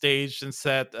everything is staged and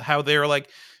set, how they're like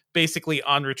basically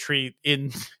on retreat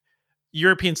in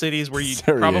European cities where you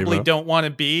probably don't want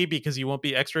to be because you won't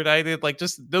be extradited. Like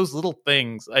just those little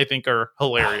things I think are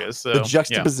hilarious. So, the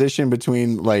juxtaposition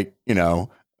between like,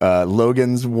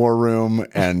 Logan's war room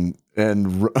and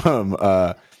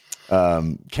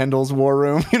Kendall's war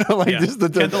room, just the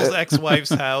Kendall's ex-wife's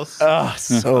house.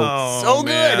 So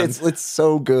good. It's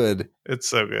so good. It's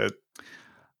so good.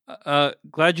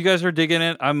 Glad you guys are digging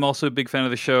it. I'm also a big fan of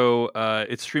the show.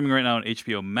 It's streaming right now on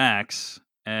HBO Max,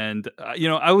 and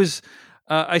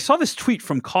I saw this tweet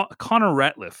from Connor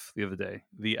Ratliff the other day,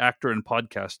 the actor and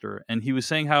podcaster, and he was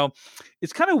saying how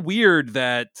it's kind of weird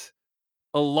that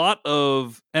a lot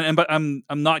of but I'm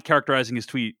not characterizing his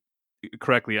tweet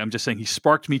correctly. I'm just saying he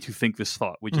sparked me to think this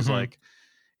thought, which is like,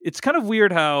 it's kind of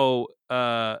weird how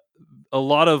a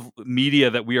lot of media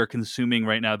that we are consuming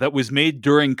right now that was made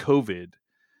during COVID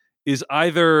is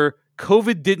either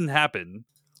COVID didn't happen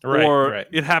or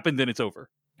it happened and it's over.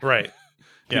 Right.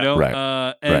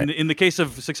 Yeah. In the case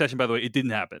of Succession, by the way, it didn't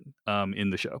happen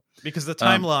in the show. Because the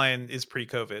timeline is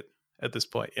pre-COVID. At this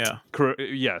point, yeah.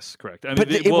 Yes, correct. I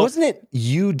mean, but wasn't it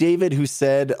you, David, who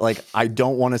said like I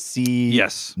don't want to see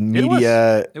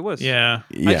media? It was. Yeah.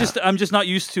 I'm just not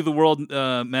used to the world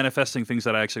manifesting things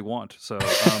that I actually want. So,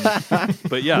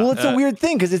 but yeah. Well, it's a weird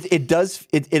thing because it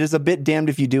is a bit damned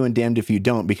if you do and damned if you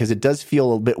don't, because it does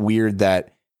feel a bit weird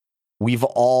that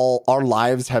our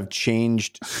lives have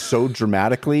changed so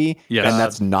dramatically, and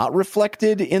that's not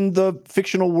reflected in the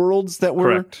fictional worlds that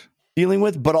we're dealing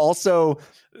with, but also.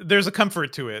 There's a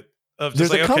comfort to it.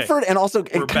 There's a comfort, and also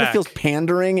it kind of feels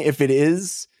pandering if it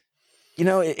is.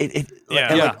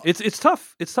 It's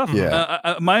tough. It's tough.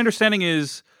 Yeah. My understanding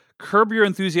is Curb Your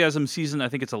Enthusiasm season, I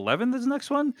think it's 11. This next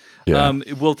one.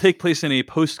 It will take place in a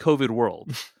post-COVID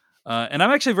world, and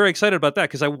I'm actually very excited about that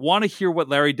because I want to hear what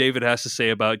Larry David has to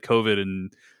say about COVID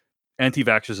and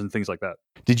anti-vaxxers and things like that.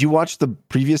 Did you watch the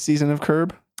previous season of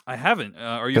Curb? I haven't.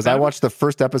 Are you? Because I watched the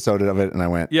first episode of it and I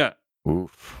went, Yeah,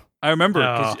 oof. I remember.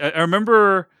 'Cause I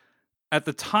remember at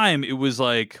the time it was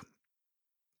like,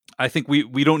 I think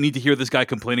we don't need to hear this guy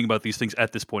complaining about these things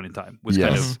at this point in time. Was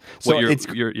kind Yes. of So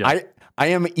what you're yeah. I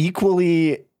am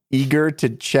equally eager to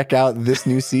check out this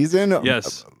new season.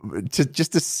 Yes.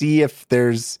 To see if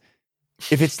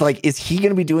it's like, is he going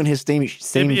to be doing his same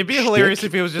It'd be hilarious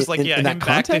shtick if it was just like, in him that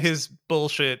back to context? his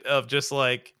bullshit of just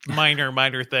like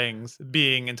minor things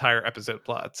being entire episode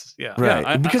plots. Yeah. Right.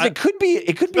 Yeah, Because I- it could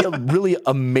be a really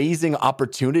amazing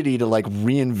opportunity to like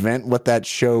reinvent what that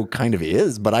show kind of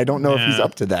is, but I don't know if he's Yeah.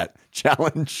 up to that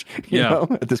challenge, you Yeah. know,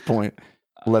 at this point.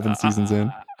 11 seasons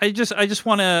in. I just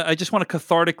want to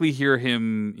cathartically hear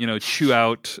him, chew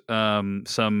out some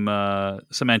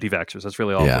anti-vaxxers. That's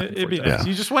really all. Yeah. I'm looking It'd be for nice. today.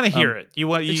 You just want to hear it. You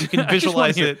can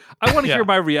visualize it. I want to Yeah. hear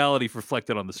my reality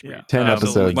reflected on the screen. Yeah. 10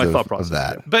 episodes my thought of process.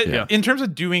 that. But Yeah. in terms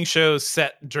of doing shows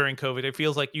set during COVID, it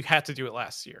feels like you had to do it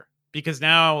last year because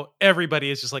now everybody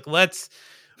is just like, let's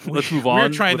move We're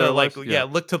on trying with to our like, lives. yeah, Yeah.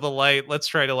 look to the light. Let's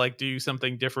try to like do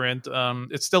something different.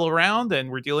 It's still around and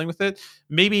we're dealing with it.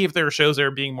 Maybe if there are shows that are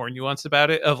being more nuanced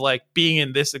about it, of like being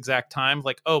in this exact time,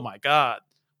 like, oh my God,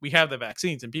 we have the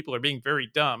vaccines and people are being very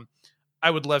dumb.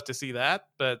 I would love to see that,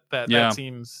 but that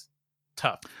seems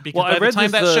tough because Well, I by the read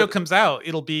time that this, show comes out,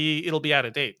 it'll be out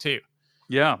of date too.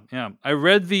 Yeah. I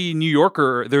read the New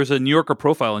Yorker. There's a New Yorker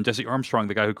profile on Jesse Armstrong,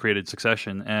 the guy who created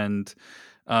Succession, and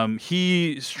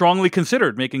he strongly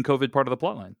considered making COVID part of the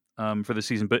plotline for the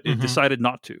season, but it decided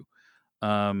not to.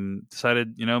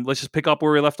 Decided, let's just pick up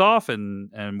where we left off, and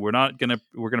we're gonna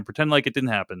pretend like it didn't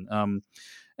happen. And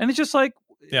it's just like,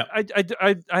 Yeah.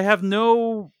 I have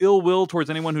no ill will towards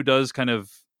anyone who does kind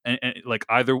of like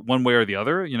either one way or the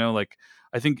other. Like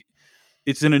I think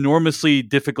it's an enormously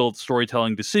difficult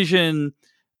storytelling decision,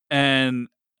 and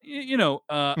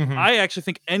I actually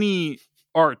think any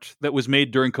art that was made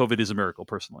during COVID is a miracle,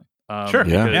 personally. Sure.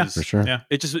 Yeah, because for sure. Yeah.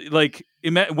 it just like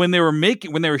when they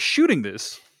were shooting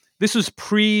this was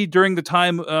during the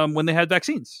time when they had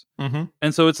vaccines,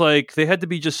 and so it's like they had to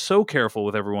be just so careful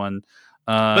with everyone.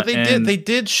 But they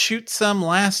did shoot some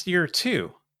last year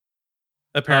too,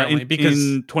 apparently, because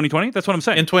in 2020. That's what I'm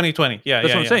saying. in 2020, yeah, That's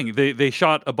yeah, what I'm saying. They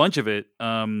shot a bunch of it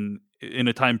in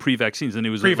a time pre-vaccines, and it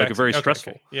was like a very Pre-vaccine. Okay,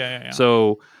 stressful. okay. Yeah.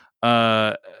 So,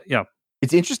 yeah.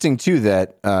 It's interesting too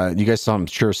that you guys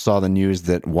saw the news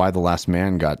that Why the Last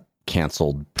Man got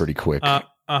canceled pretty quick.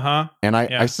 And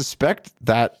I suspect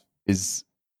that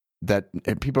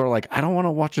people are like, I don't want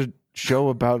to watch a show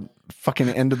about fucking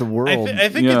end of the world. I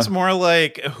think it's more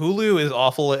like Hulu is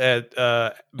awful at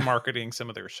marketing some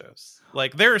of their shows.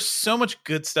 Like there's so much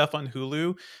good stuff on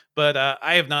Hulu, but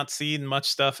I have not seen much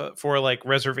stuff for like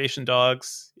Reservation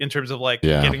Dogs in terms of like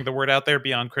getting the word out there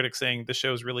beyond critics saying the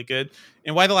show is really good.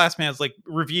 And Why the Last Man is like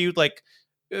reviewed, like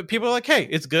people are like, hey,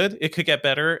 it's good. It could get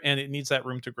better and it needs that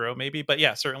room to grow maybe. But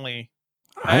yeah, certainly.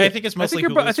 I think it's mostly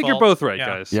Hulu's I think you're fault. both right,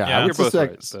 guys. Yeah, I you're would both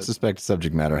right. suspect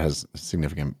subject matter has a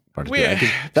significant part to We, it.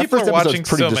 That people first are episode's watching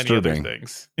pretty so many other disturbing.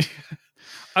 things.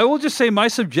 I will just say my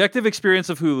subjective experience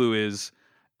of Hulu is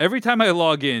every time I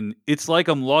log in, it's like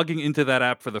I'm logging into that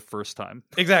app for the first time.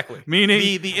 Exactly.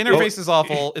 Meaning the interface is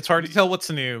awful. It's hard to tell what's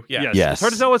new. Yeah. Yes. It's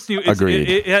hard to tell what's new.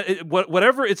 Agreed.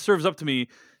 Whatever it serves up to me,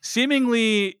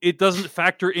 seemingly it doesn't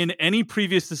factor in any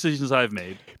previous decisions I've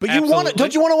made. But Absolutely.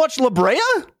 don't you want to watch La Brea?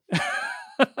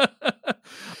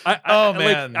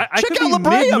 Man. Check out La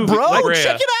Brea, bro. La Brea.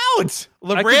 Check it out.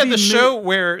 La I Brea, could be the show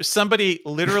where somebody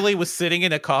literally was sitting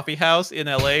in a coffee house in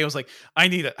LA and was like, I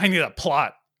need a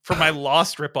plot for my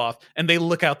Lost ripoff. And they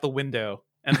look out the window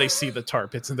and they see the tar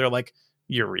pits and they're like,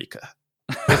 Eureka.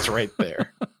 It's right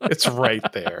there. It's right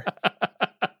there.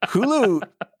 Hulu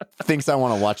thinks I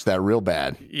want to watch that real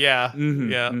bad. Yeah.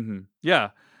 Yeah.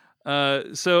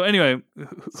 So anyway,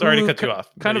 Sorry to Hulu, cut you off.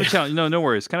 Kind of a challenge. No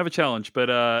worries. Kind of a challenge. But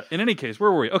in any case,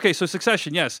 where were we? Okay, so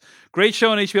Succession, yes. Great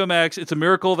show on HBO Max. It's a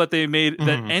miracle that they made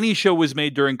that any show was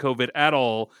made during COVID at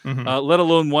all, let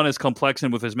alone one as complex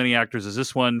and with as many actors as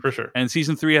this one. For sure. And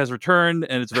season 3 has returned,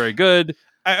 and it's very good.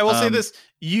 I will say this: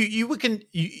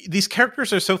 these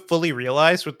characters are so fully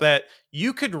realized with that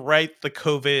you could write the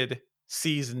COVID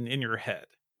season in your head,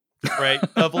 right?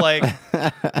 Of like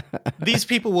these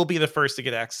people will be the first to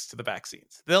get access to the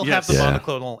vaccines. They'll have the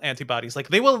monoclonal antibodies. Like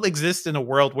they will exist in a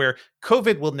world where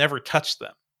COVID will never touch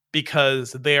them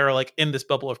because they are like in this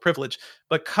bubble of privilege.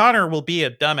 But Connor will be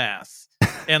a dumbass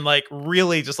and like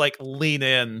really just like lean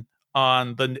in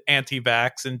on the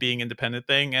anti-vax and being independent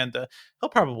thing, and he'll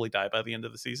probably die by the end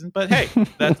of the season. But hey,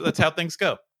 that's how things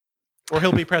go. Or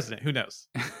he'll be president. Who knows?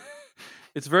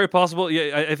 It's very possible.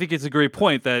 Yeah, I think it's a great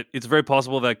point that it's very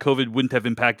possible that COVID wouldn't have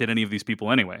impacted any of these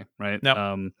people anyway, right?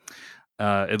 No.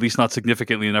 at least not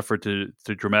significantly enough for it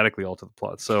to dramatically alter the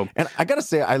plot. So, And I gotta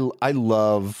say, I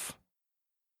love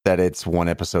that it's one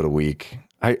episode a week.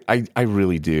 I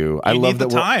really do. I love need that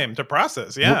the time to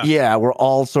process. Yeah. Yeah, we're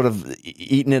all sort of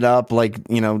eating it up like,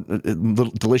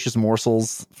 little delicious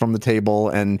morsels from the table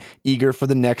and eager for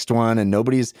the next one. And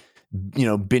nobody's,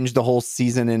 binged the whole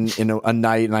season in a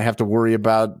night, and I have to worry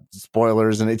about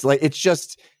spoilers. And it's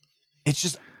just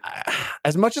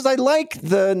as much as I like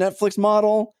the Netflix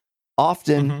model,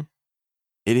 often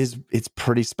it's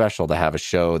pretty special to have a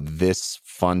show this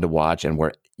fun to watch and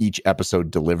where each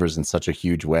episode delivers in such a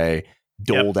huge way,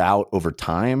 doled out over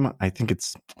time. I think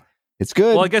it's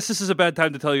good. well, I guess this is a bad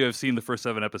time to tell you I've seen the first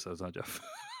 7 episodes, huh, Jeff?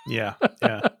 Yeah.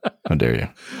 How dare you?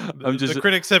 The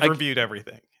critics have reviewed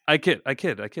everything. I kid.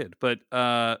 But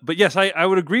yes, I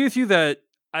would agree with you that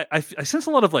I sense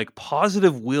a lot of like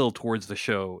positive will towards the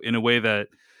show in a way that,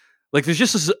 like, there's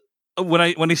just this, when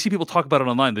I see people talk about it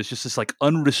online, there's just this like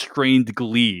unrestrained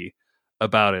glee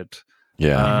about it.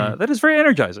 Yeah. That is very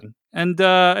energizing. And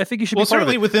I think you should be part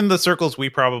certainly of it. within the circles we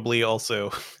probably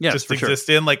also Yes, just exist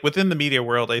in, like within the media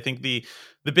world. I think the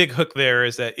big hook there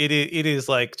is that it is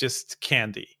like just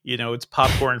candy. It's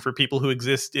popcorn for people who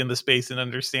exist in the space and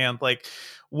understand like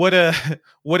what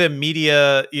a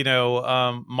media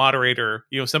moderator,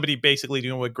 somebody basically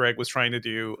doing what Greg was trying to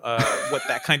do, what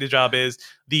that kind of job is,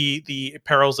 the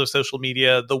perils of social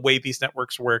media, the way these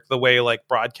networks work, the way like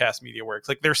broadcast media works.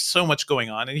 Like there's so much going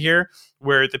on in here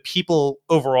where the people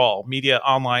overall, media,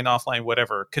 online, offline,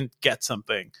 whatever, can get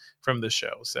something from the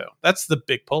show. So that's the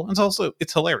big pull. And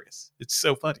it's hilarious. It's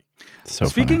so funny. So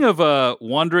Speaking of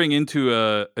wandering into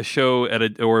a show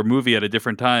or a movie at a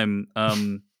different time,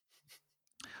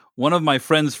 one of my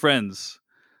friends' friends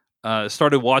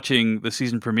started watching the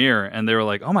season premiere, and they were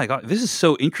like, "Oh my god, this is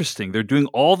so interesting! They're doing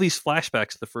all these flashbacks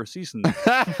to the first season,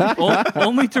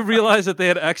 only to realize that they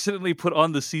had accidentally put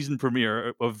on the season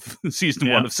premiere of season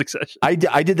 1 of Succession." I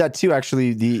did that too.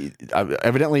 Actually,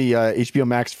 evidently HBO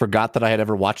Max forgot that I had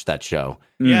ever watched that show.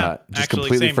 Yeah, just actually,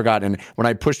 completely same. forgot. And when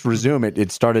I pushed resume,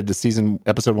 it started to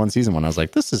episode 1, season 1. I was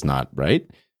like, this is not right.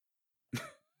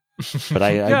 But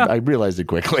I realized it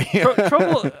quickly.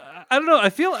 Trouble. I don't know. I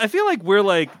feel like we're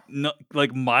like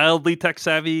mildly tech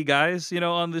savvy guys,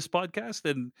 on this podcast,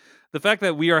 and the fact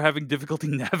that we are having difficulty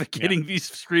navigating these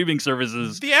streaming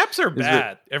services. The apps are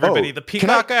bad. Everybody, the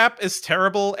Peacock app is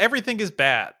terrible. Everything is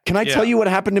bad. Can I tell you what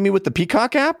happened to me with the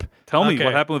Peacock app? Tell me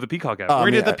what happened with the Peacock app. Where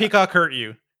did the Peacock hurt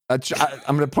you? I'm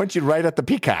going to point you right at the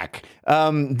Peacock.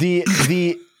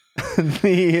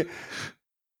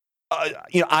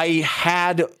 I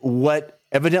had what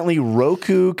evidently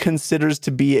Roku considers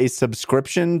to be a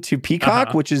subscription to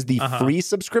Peacock, which is the free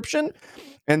subscription.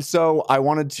 And so I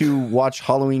wanted to watch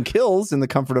Halloween Kills in the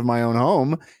comfort of my own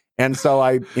home. And so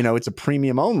it's a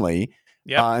premium only.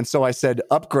 Yeah. And so I said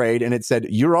upgrade, and it said,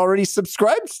 you're already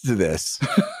subscribed to this.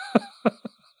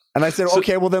 And I said,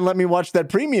 okay, well then let me watch that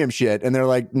premium shit. And they're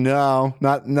like, no,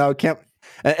 can't.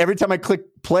 And every time I click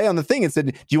play on the thing, it said,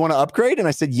 do you want to upgrade? And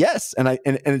I said, yes. And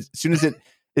as soon as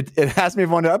it asked me if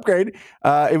I wanted to upgrade,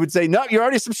 it would say, no, you're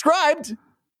already subscribed,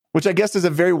 which I guess is a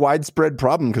very widespread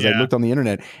problem because I looked on the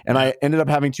internet, and I ended up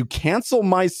having to cancel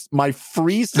my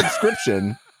free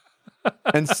subscription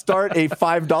and start a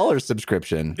 $5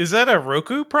 subscription. Is that a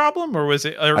Roku problem, or was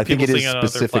it? I think it is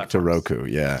specific to Roku.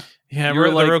 Yeah. Yeah,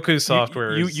 You're the Roku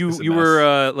software. You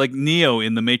were like Neo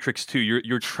in the Matrix 2.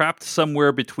 You're trapped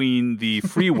somewhere between the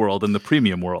free world and the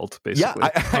premium world, basically.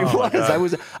 Yeah,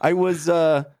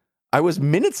 I was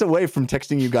minutes away from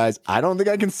texting you guys, I don't think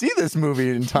I can see this movie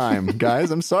in time,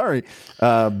 guys. I'm sorry.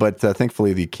 But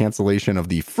thankfully, the cancellation of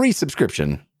the free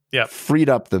subscription freed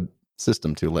up the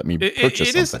system to let me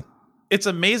purchase something. It's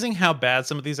amazing how bad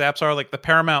some of these apps are. Like the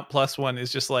Paramount Plus one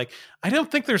is just like, I don't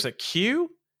think there's a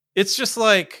queue. It's just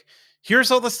like,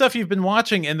 here's all the stuff you've been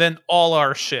watching, and then all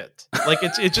our shit. Like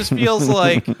it just feels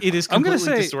like it is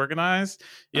completely disorganized.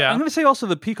 Yeah, I'm going to say also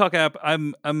the Peacock app.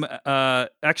 I'm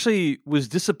actually was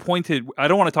disappointed. I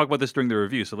don't want to talk about this during the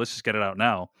review, so let's just get it out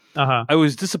now. I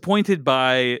was disappointed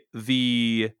by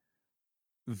the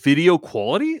video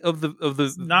quality of the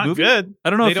it's not movie. Good. I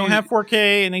don't know. They don't have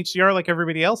 4K and HDR like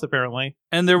everybody else apparently.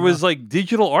 And there was like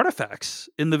digital artifacts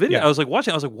in the video. I was like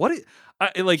watching. I was like, what?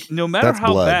 No matter That's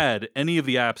how blood. bad any of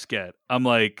the apps get, I'm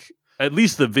like, at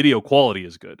least the video quality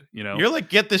is good. You're like,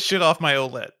 get this shit off my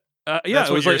OLED. Yeah,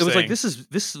 it was like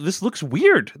this looks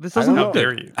weird. This doesn't look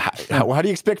good. How do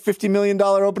you expect $50 million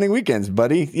opening weekends,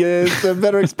 buddy? Yeah, it's a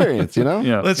better experience,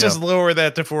 Yeah. Let's just lower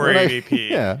that to 480p.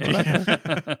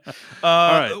 Yeah.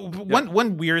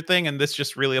 One weird thing, and this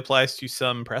just really applies to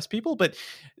some press people, but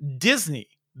Disney,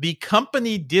 the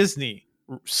company Disney,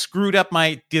 screwed up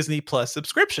my Disney Plus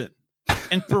subscription.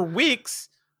 And for weeks,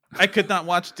 I could not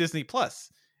watch Disney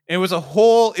Plus. And it was a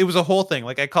whole thing.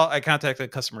 Like I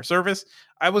contacted customer service.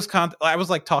 I was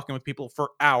like talking with people for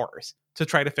hours to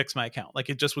try to fix my account. Like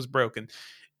it just was broken.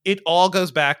 It all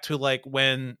goes back to like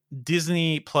when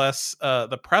Disney Plus,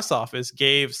 the press office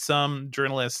gave some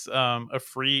journalists a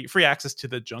free access to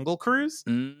the Jungle Cruise,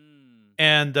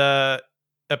 and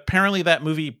apparently that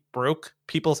movie broke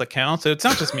people's accounts. So it's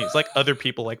not just me; it's like other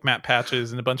people, like Matt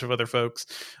Patches and a bunch of other folks.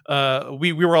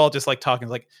 We were all just like talking,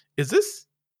 like, is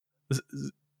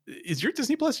your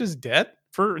Disney Plus just dead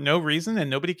for no reason and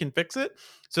nobody can fix it?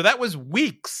 So that was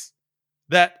weeks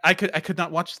that I could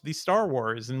not watch the Star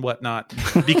Wars and whatnot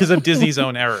because of Disney's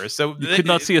own errors. So you could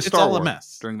not see a Star Wars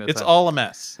mess during that. It's time. All a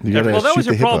mess. Well, that was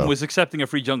your problem, was accepting a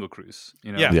free Jungle Cruise.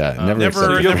 You know? Yeah,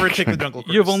 never take the Jungle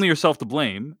Cruise. You have only yourself to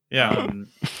blame. Yeah.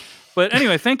 But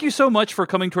anyway, thank you so much for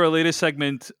coming to our latest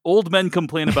segment. Old men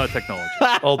complain about technology.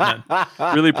 Old men.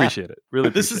 Really appreciate it.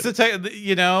 This is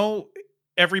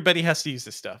everybody has to use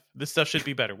this stuff. This stuff should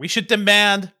be better. We should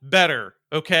demand better.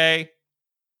 Okay.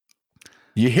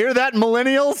 You hear that,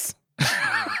 millennials?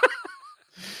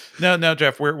 No,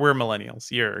 Jeff. We're millennials.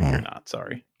 You're not.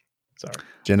 Sorry.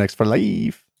 Gen X for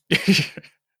life. I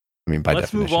mean, by Let's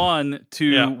definition. move on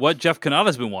to what Jeff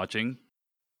Cannata's been watching.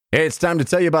 Hey, it's time to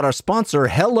tell you about our sponsor,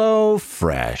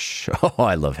 HelloFresh. Oh,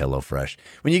 I love HelloFresh.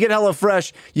 When you get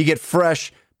HelloFresh, you get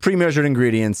fresh, pre-measured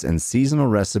ingredients and seasonal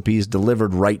recipes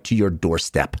delivered right to your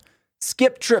doorstep.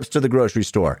 Skip trips to the grocery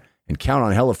store and count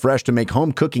on HelloFresh to make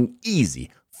home cooking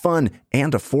easy, fun,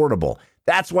 and affordable.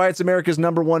 That's why it's America's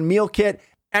 #1 meal kit,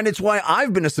 and it's why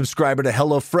I've been a subscriber to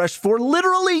HelloFresh for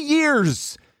literally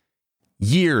years.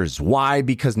 Years. Why?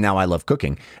 Because now I love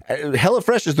cooking.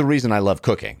 HelloFresh is the reason I love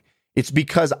cooking. It's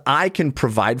because I can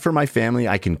provide for my family.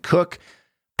 I can cook.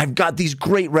 I've got these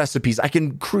great recipes. I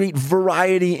can create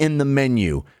variety in the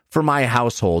menu for my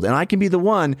household, and I can be the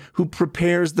one who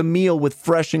prepares the meal with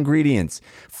fresh ingredients.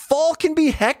 Fall can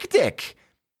be hectic,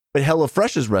 but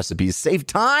HelloFresh's recipes save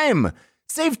time.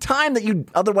 Save time that you'd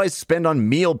otherwise spend on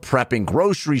meal prepping,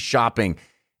 grocery shopping,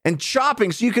 and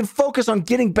shopping so you can focus on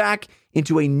getting back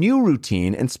into a new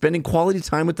routine and spending quality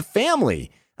time with the family.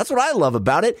 That's what I love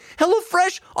about it.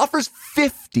 HelloFresh offers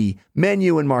 50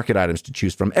 menu and market items to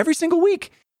choose from every single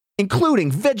week,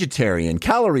 including vegetarian,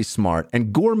 calorie smart,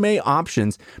 and gourmet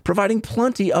options, providing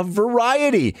plenty of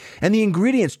variety. And the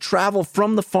ingredients travel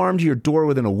from the farm to your door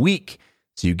within a week,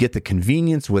 so you get the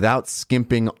convenience without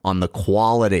skimping on the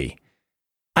quality.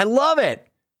 I love it.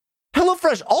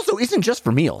 HelloFresh also isn't just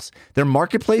for meals. Their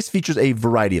marketplace features a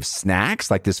variety of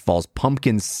snacks like this fall's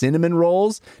pumpkin cinnamon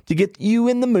rolls to get you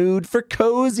in the mood for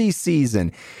cozy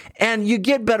season. And you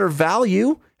get better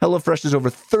value. HelloFresh is over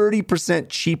 30%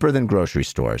 cheaper than grocery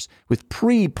stores with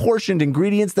pre-portioned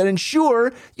ingredients that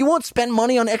ensure you won't spend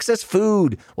money on excess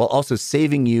food while also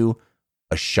saving you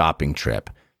a shopping trip.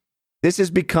 This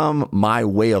has become my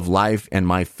way of life and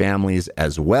my family's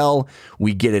as well.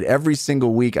 We get it every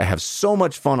single week. I have so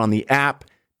much fun on the app,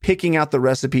 picking out the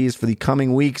recipes for the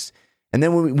coming weeks. And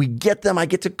then when we get them, I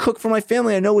get to cook for my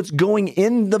family. I know what's going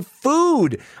in the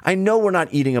food. I know we're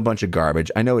not eating a bunch of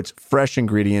garbage. I know it's fresh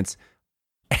ingredients,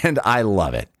 and I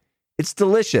love it. It's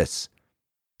delicious.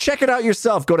 Check it out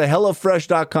yourself. Go to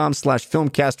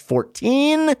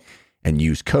HelloFresh.com/filmcast14 and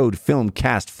use code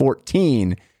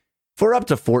FilmCast14 for up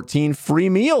to 14 free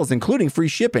meals, including free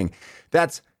shipping.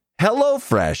 That's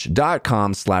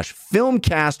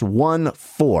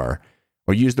HelloFresh.com/FilmCast14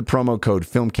 or use the promo code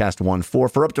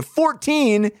FilmCast14 for up to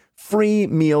 14 free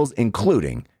meals,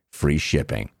 including free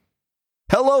shipping.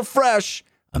 HelloFresh,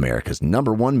 America's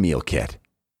 #1 meal kit.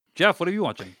 Jeff, what are you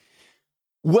watching?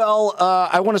 Well,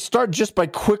 I want to start just by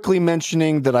quickly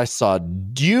mentioning that I saw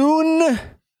Dune.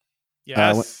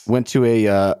 Yes. Went to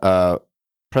a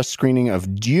press screening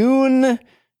of Dune,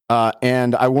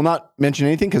 and I will not mention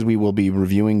anything because we will be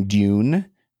reviewing Dune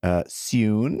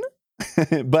soon.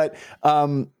 But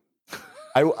I'm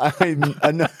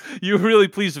You're really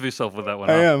pleased with yourself with that one.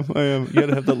 I am. You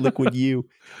gotta have the liquid you.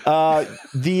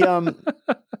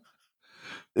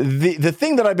 The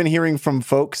thing that I've been hearing from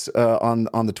folks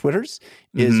on the Twitters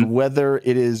is whether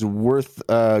it is worth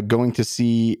going to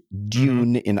see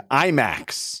Dune in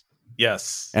IMAX.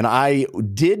 Yes. And I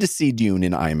did see Dune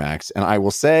in IMAX, and I will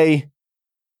say,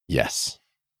 yes,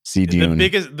 see Dune. The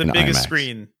biggest IMAX.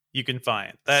 screen you can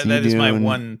find. That is my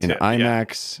one tip. In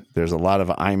IMAX. Yeah. There's a lot of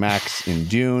IMAX in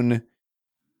Dune.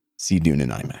 See Dune in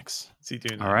IMAX. See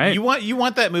Dune. All right. You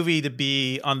want that movie to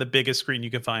be on the biggest screen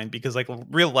you can find because like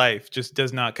real life just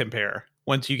does not compare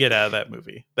once you get out of that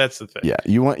movie. That's the thing. Yeah,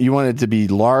 you want it to be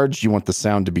large. You want the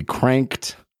sound to be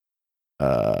cranked.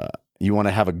 You want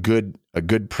to have a good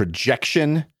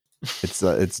projection.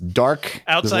 It's dark. There's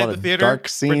a Outside lot the of theater, dark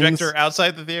scenes. projector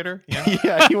outside the theater. Yeah.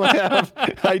 Yeah, you want to have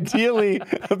ideally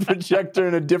a projector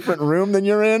in a different room than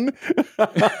you're in.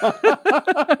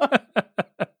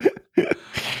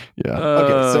 Yeah.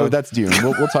 Okay, so that's Dune.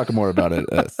 We'll talk more about it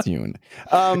soon.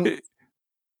 I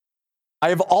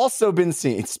have also been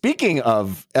seeing. Speaking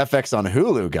of FX on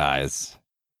Hulu, guys.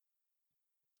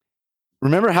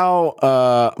 Remember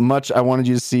how much I wanted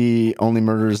you to see Only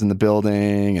Murders in the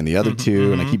Building and the other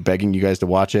two, and I keep begging you guys to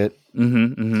watch it.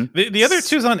 The other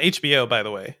two's on HBO, by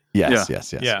the way. Yes.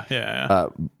 Yeah.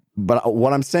 But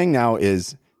what I'm saying now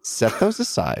is set those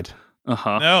aside.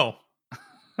 No.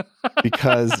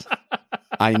 Because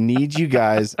I need you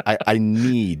guys. I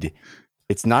need.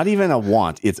 It's not even a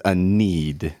want. It's a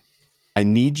need. I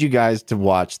need you guys to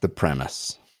watch The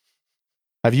Premise.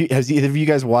 Have either of you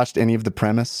guys watched any of The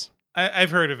Premise?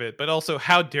 I've heard of it, but also,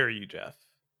 how dare you, Jeff?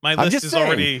 My I'm list just is saying,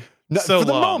 already for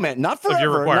the long moment, not forever. of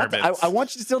your requirements. I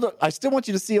want you to I still want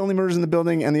you to see Only Murders in the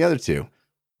Building and the other two,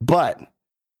 but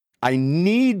I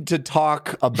need to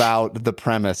talk about The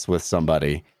Premise with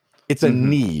somebody. It's a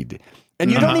need,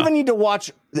 and you don't even need to watch.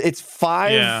 It's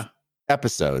 5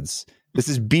 episodes. This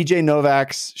is BJ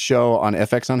Novak's show on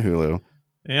FX on Hulu.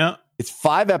 Yeah, it's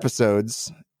 5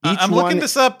 episodes. I'm looking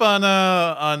this up on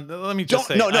let me just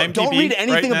say IMDb don't read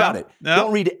anything about it. No?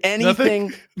 Don't read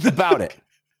anything about it.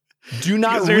 Do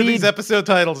not read these episode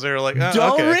titles. They're like,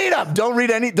 don't read them.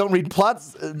 Don't read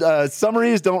plots,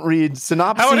 summaries. Don't read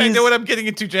synopses. How would I know what I'm getting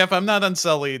into, Jeff? I'm not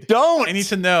unsullied. Don't. I need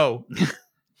to know.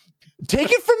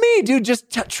 Take it from me, dude. Just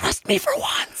trust me for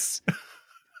once.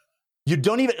 You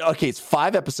don't even. Okay, it's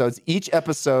 5 episodes. Each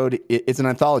episode, it's an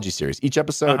anthology series. Each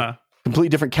episode. Completely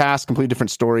different cast, completely different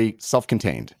story,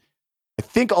 self-contained. I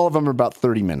think all of them are about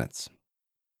 30 minutes.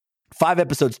 5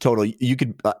 episodes total. You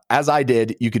could, as I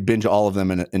did, you could binge all of them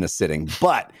in a sitting.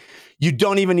 But you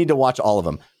don't even need to watch all of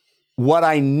them. What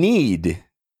I need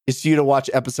is for you to watch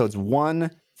episodes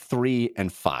 1, 3,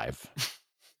 and 5.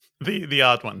 The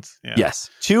odd ones. Yeah.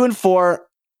 Yes. 2 and 4.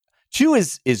 2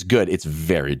 is good. It's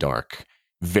very dark.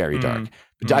 Very dark.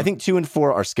 I think 2 and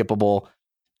 4 are skippable.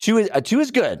 2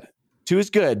 is good. 2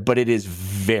 is good, but it is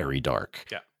very dark.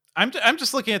 Yeah. I'm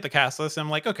just looking at the cast list. And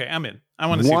I'm like, okay, I'm in. I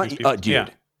want to see these people.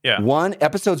 Dude. Yeah.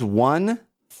 Episodes 1,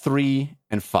 3,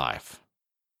 and 5.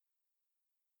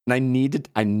 And I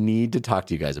need to talk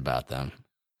to you guys about them.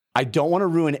 I don't want to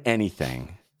ruin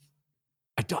anything.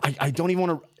 I don't even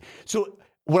want to. So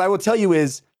what I will tell you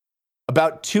is,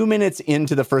 about 2 minutes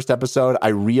into the first episode, I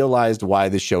realized why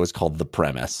this show is called The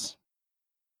Premise.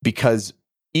 Because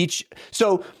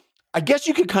so I guess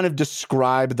you could kind of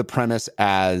describe The Premise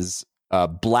as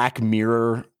Black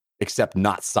Mirror, except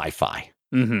not sci-fi,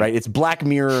 right? It's Black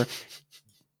Mirror,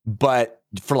 but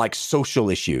for like social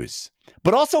issues,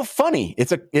 but also funny.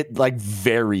 It's like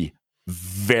very,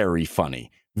 very funny,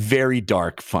 very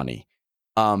dark, funny.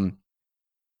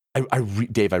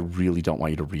 Dave, I really don't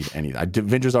want you to read anything.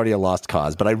 Avengers already a lost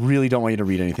cause, but I really don't want you to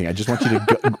read anything. I just want you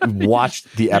to watch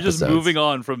the episodes. You're just moving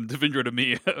on from Devindra to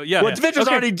me. Yeah. Well, Devindra's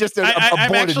already just a I'm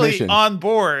board actually admission. on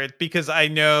board because I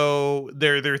know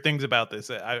there are things about this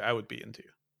that I would be into.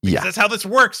 Yeah. That's how this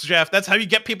works, Jeff. That's how you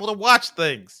get people to watch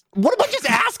things. What about just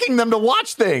asking them to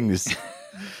watch things?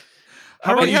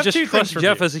 How about you have just 2 trust things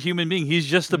Jeff from you. as a human being? He's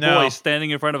just a No. boy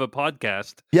standing in front of a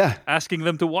podcast, asking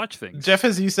them to watch things. Jeff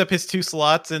has used up his 2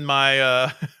 slots in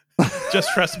my just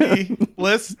trust me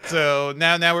list, so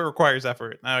now it requires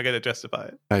effort. Now I got to justify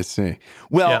it. I see.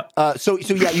 Well, so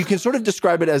yeah, you can sort of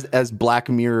describe it as Black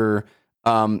Mirror,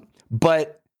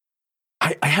 but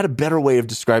I had a better way of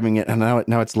describing it, and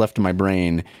now it's left in my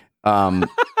brain. Here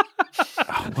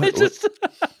it is.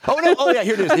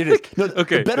 No,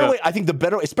 Okay, the better way, I think the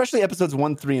better, especially episodes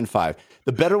 1, 3, and 5,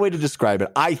 the better way to describe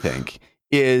it, I think,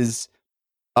 is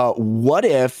what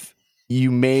if you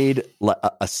made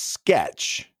a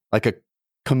sketch, like a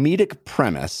comedic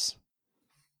premise,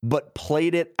 but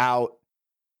played it out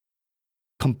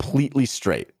completely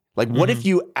straight? Like, what if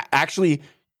you actually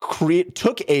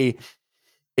took a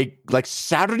like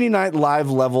Saturday Night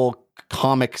Live level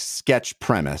comic sketch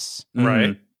premise,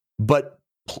 Right. but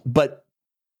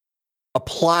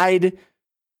applied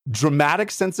dramatic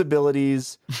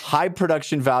sensibilities, high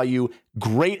production value,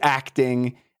 great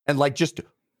acting, and like just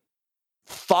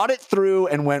thought it through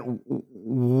and went,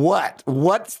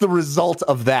 what's the result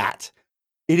of that?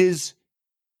 It is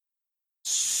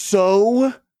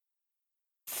so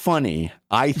funny,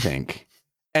 I think.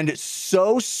 And it's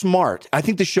so smart. I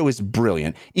think the show is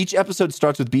brilliant. Each episode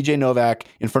starts with BJ Novak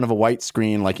in front of a white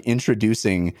screen, like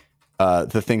introducing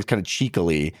the things kind of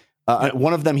cheekily.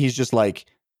 One of them, he's just like,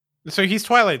 So he's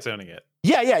Twilight Zoning it.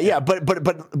 Yeah.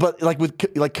 But like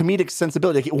with like comedic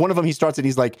sensibility, like one of them, he starts and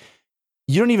he's like,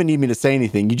 "You don't even need me to say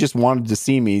anything. You just wanted to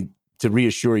see me to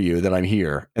reassure you that I'm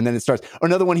here." And then it starts. Or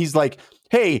another one, he's like,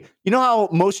 "Hey, you know how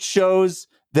most shows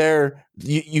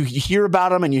you hear about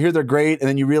them and you hear they're great, and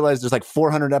then you realize there's like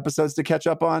 400 episodes to catch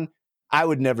up on? I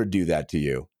would never do that to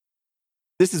you.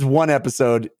 This is one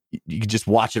episode. You can just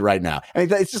watch it right now." I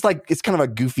mean, it's just like, it's kind of a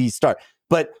goofy start,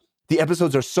 but the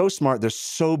episodes are so smart. They're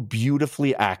so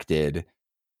beautifully acted.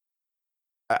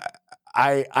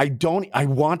 I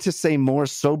want to say more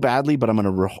so badly, but I'm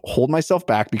going to hold myself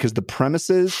back, because the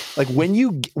premises, like when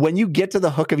you get to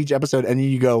the hook of each episode and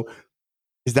you go,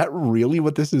 is that really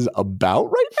what this is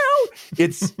about right now?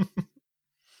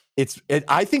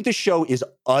 I think the show is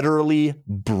utterly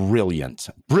brilliant.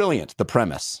 Brilliant. The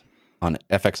premise on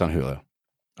FX on Hulu.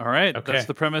 All right. Okay. That's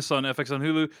the premise on FX on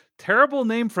Hulu. Terrible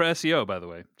name for SEO, by the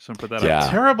way. Just want to put that Yeah.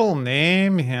 out. Terrible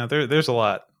name. Yeah, there's a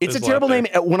lot. It's There's a terrible lot name.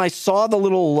 When I saw the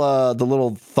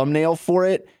little thumbnail for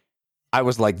it, I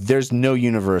was like, "There's no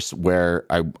universe where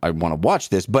I want to watch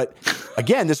this." But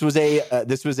again, this was a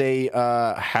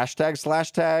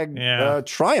hashtag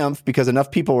triumph, because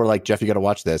enough people were like, "Jeff, you got to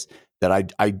watch this."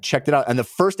 That I checked it out, and the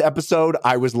first episode,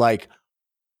 I was like,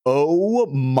 "Oh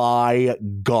my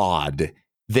God!"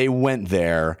 They went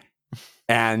there.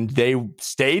 And they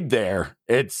stayed there.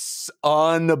 It's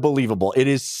unbelievable. It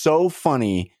is so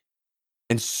funny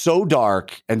and so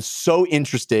dark and so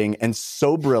interesting and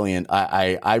so brilliant.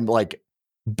 I'm like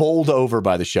bowled over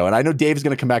by the show. And I know Dave's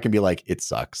going to come back and be like, "It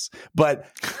sucks." But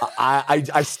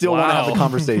I still want to have the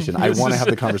conversation. I want to have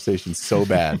the conversation so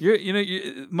bad.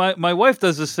 My wife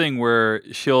does this thing where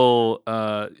she'll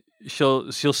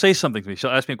say something to me.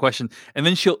 She'll ask me a question, and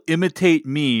then she'll imitate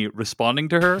me responding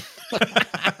to her,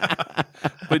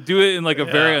 but do it in like a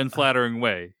very unflattering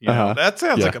way. You know? That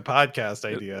sounds like a podcast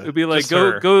idea. It'd be like,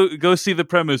 go see the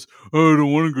premise. "Oh, I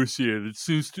don't want to go see it. It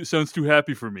sounds too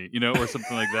happy for me," or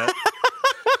something like that.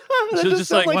 She'll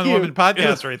just like one woman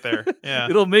podcast right there. Yeah,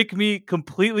 it'll make me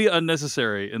completely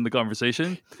unnecessary in the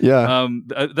conversation. Yeah,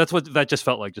 that's what that just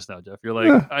felt like just now, Jeff. You're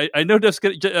like, I know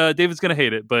David's gonna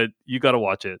hate it, but you got to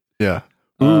watch it. Yeah.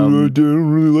 I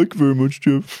don't really like it very much,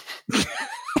 Jeff.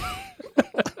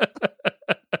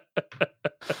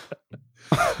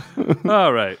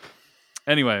 All right.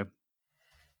 Anyway.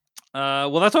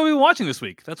 Well, that's what we've been watching this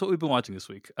week. Let's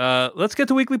get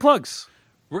to weekly plugs.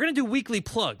 We're going to do weekly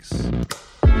plugs. Let's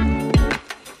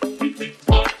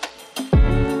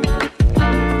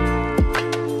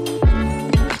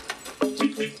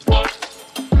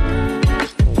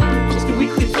do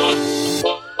weekly plugs.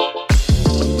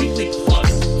 Weekly plugs.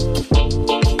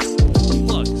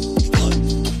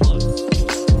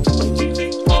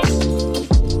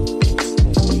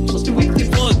 Let's do weekly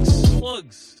plugs.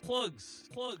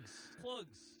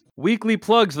 Weekly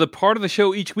plugs, the part of the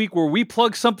show each week where we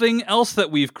plug something else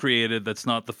that we've created that's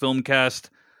not the Filmcast.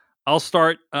 I'll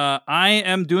start. I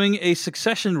am doing a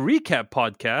Succession recap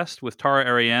podcast with Tara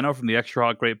Ariano from the Extra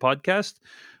Hot Great podcast,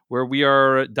 where we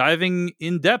are diving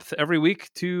in depth every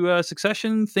week to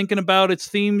Succession, thinking about its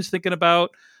themes, thinking about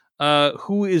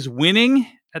who is winning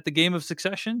at the game of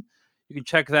Succession. You can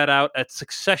check that out at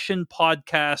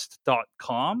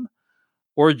successionpodcast.com,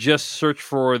 or just search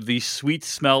for The Sweet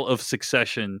Smell of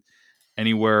Succession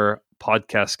anywhere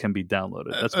podcasts can be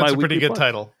downloaded. That's my a pretty good plug.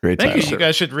 title. Great Thank title. you. You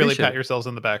guys should really Appreciate pat it. yourselves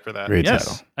on the back for that. Great Yes,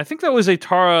 title. I think that was a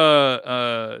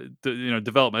Tara,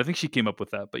 development. I think she came up with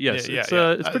that. But yes,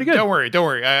 it's pretty good. Don't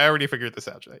worry. I already figured this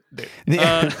out, Dave.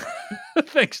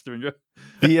 Thanks, Duringer.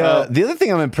 The other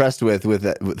thing I'm impressed with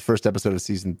the first episode of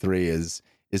season 3 is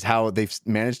how they've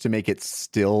managed to make it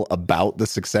still about the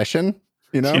Succession.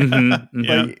 Like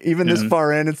even this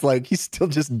far in, it's like he's still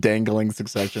just dangling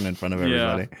Succession in front of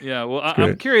everybody. Yeah. Well,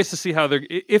 I'm curious to see how they're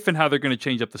going to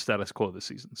change up the status quo this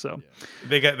season. So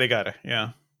they got it.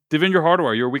 Yeah. Devendra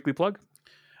Hardawar, your weekly plug.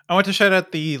 I want to shout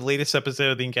out the latest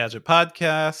episode of the Engadget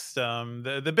podcast.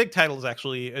 The big title is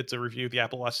actually, it's a review of the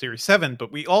Apple Watch Series 7,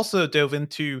 but we also dove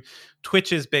into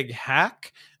Twitch's big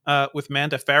hack with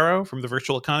Manda Farrow from the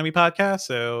Virtual Economy podcast.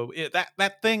 So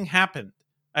that thing happened.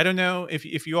 I don't know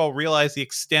if you all realize the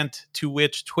extent to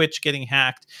which Twitch getting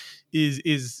hacked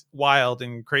is wild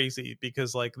and crazy,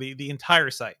 because like the entire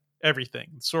site, everything,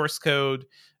 source code,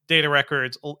 data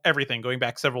records, everything going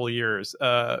back several years,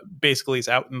 basically is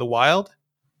out in the wild.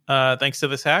 Thanks to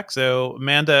this hack. So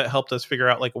Amanda helped us figure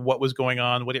out like what was going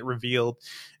on, what it revealed.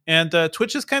 And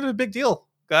Twitch is kind of a big deal.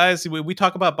 Guys, we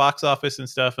talk about box office and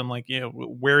stuff and like,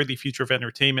 where the future of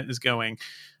entertainment is going.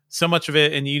 So much of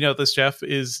it, and this, Jeff,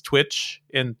 is Twitch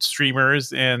and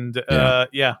streamers. And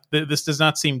this does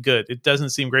not seem good. It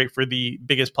doesn't seem great for the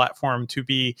biggest platform to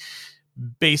be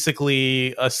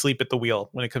basically asleep at the wheel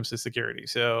when it comes to security.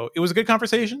 So it was a good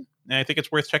conversation, and I think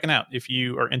it's worth checking out if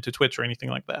you are into Twitch or anything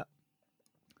like that.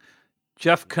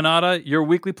 Jeff Kanata, your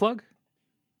weekly plug?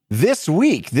 This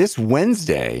week, this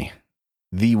Wednesday,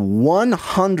 the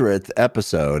 100th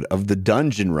episode of The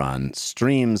Dungeon Run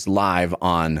streams live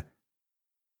on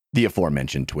the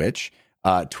aforementioned Twitch,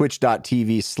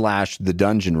 twitch.tv/The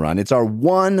Dungeon Run. It's our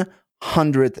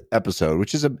 100th episode,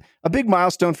 which is a big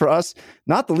milestone for us,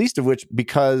 not the least of which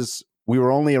because we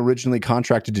were only originally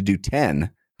contracted to do 10,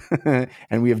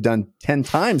 and we have done 10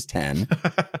 times 10,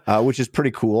 which is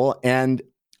pretty cool. And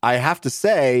I have to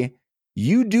say,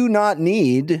 you do not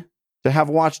need to have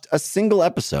watched a single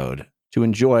episode to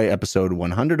enjoy episode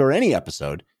 100 or any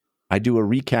episode. I do a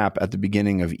recap at the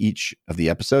beginning of each of the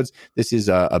episodes. This is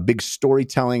a big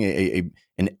storytelling,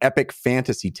 an epic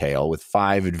fantasy tale with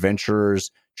 5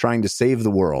 adventurers trying to save the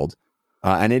world.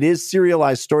 And it is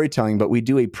serialized storytelling, but we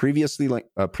do a previously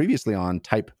on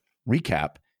type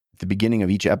recap at the beginning of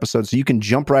each episode. So you can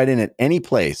jump right in at any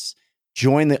place,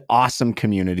 join the awesome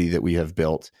community that we have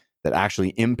built that actually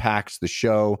impacts the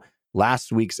show.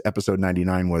 Last week's episode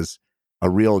 99 was a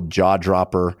real jaw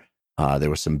dropper. There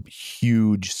was some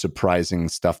huge surprising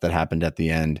stuff that happened at the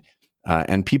end.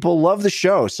 And people love the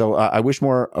show. So I wish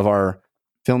more of our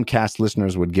Filmcast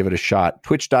listeners would give it a shot.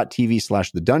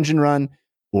 Twitch.tv/The Dungeon Run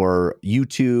or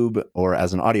YouTube or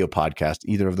as an audio podcast.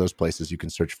 Either of those places you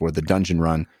can search for The Dungeon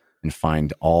Run and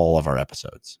find all of our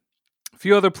episodes. A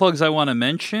few other plugs I want to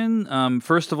mention.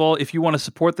 First of all, if you want to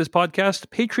support this podcast,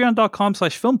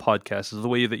 patreon.com/filmpodcast is the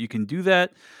way that you can do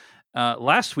that.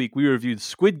 Last week, we reviewed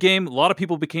Squid Game. A lot of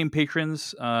people became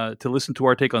patrons to listen to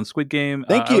our take on Squid Game.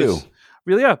 Thank you.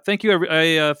 Thank you.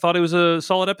 I thought it was a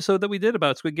solid episode that we did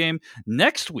about Squid Game.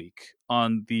 Next week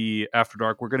on the After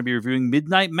Dark, we're going to be reviewing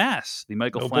Midnight Mass, the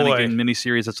Michael Flanagan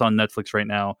miniseries that's on Netflix right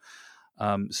now.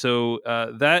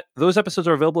 Those episodes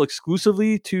are available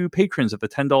exclusively to patrons at the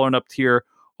 $10 and up tier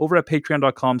over at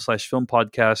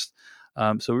patreon.com/filmpodcast.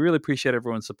 So we really appreciate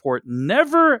everyone's support.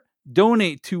 Never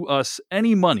donate to us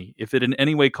any money if it in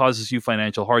any way causes you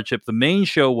financial hardship. The main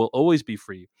show will always be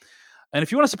free. And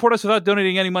if you want to support us without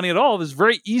donating any money at all, it's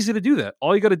very easy to do that.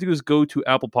 All you got to do is go to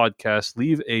Apple Podcasts,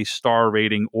 leave a star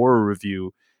rating or a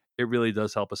review. It really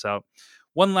does help us out.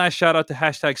 One last shout out to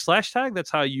 #/tag.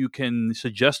 That's how you can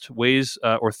suggest ways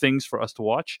or things for us to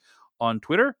watch on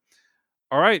Twitter.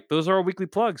 All right, those are our weekly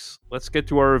plugs. Let's get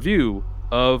to our review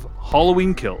of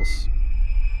Halloween Kills.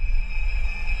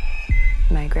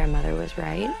 My grandmother was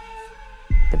right.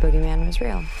 The boogeyman was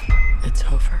real. It's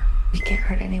over. We can't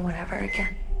hurt anyone ever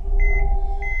again.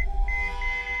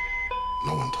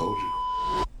 No one told you.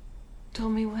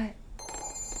 Told me what?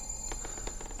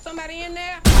 Somebody in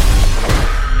there?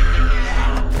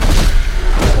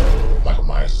 Michael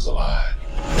Myers is alive.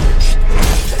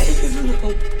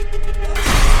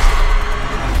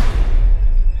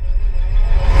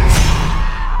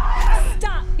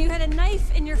 Stop! You had a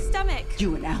knife in your stomach.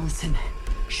 You and Allison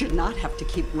should not have to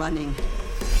keep running.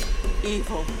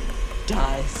 Evil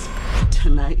dies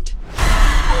tonight.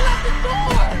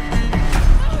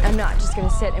 I'm not just gonna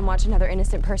sit and watch another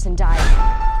innocent person die.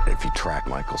 If you track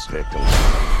Michael's victims,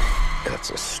 it's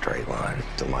a straight line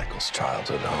to Michael's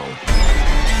childhood home.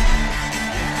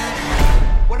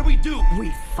 What do?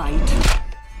 We fight.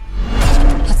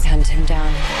 Let's hunt him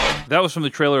down. That was from the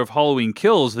trailer of Halloween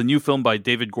Kills, the new film by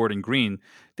David Gordon Green.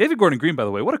 David Gordon Green, by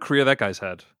the way, what a career that guy's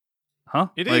had. Huh?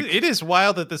 It is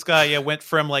wild that this guy went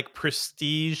from like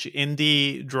prestige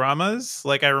indie dramas,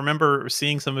 like I remember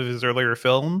seeing some of his earlier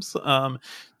films,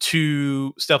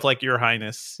 to stuff like Your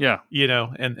Highness. Yeah.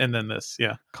 And then this,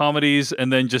 comedies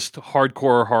and then just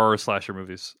hardcore horror slasher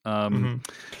movies.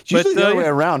 It's usually the other way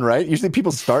around, right? Usually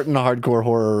people start in a hardcore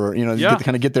horror, or,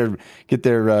 get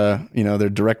their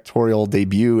directorial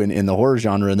debut in the horror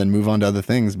genre and then move on to other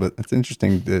things. But it's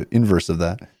interesting, the inverse of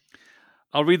that.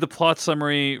 I'll read the plot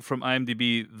summary from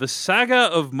IMDb. The saga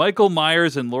of Michael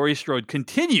Myers and Laurie Strode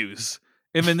continues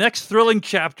in the next thrilling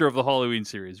chapter of the Halloween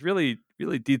series. Really,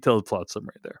 really detailed plot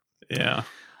summary there. Yeah.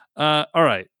 All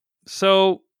right.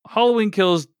 So Halloween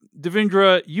Kills.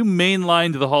 Devindra, you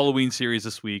mainlined the Halloween series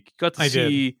this week. You got to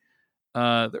see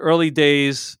the early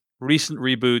days, recent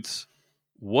reboots.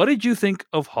 What did you think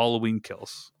of Halloween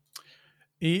Kills?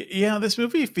 Yeah, this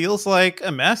movie feels like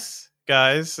a mess,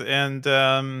 guys. And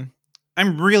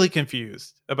I'm really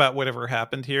confused about whatever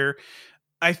happened here.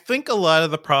 I think a lot of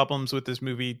the problems with this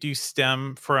movie do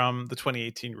stem from the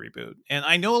 2018 reboot. And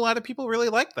I know a lot of people really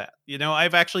like that.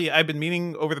 I've been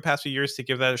meaning over the past few years to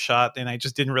give that a shot, and I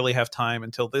just didn't really have time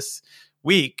until this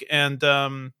week. And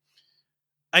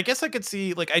I guess I could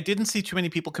see, like, I didn't see too many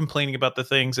people complaining about the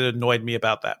things that annoyed me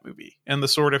about that movie, and the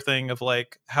sort of thing of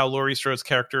like how Laurie Strode's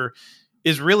character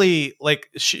is really like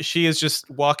she is just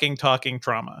walking, talking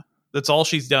trauma. That's all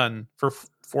she's done for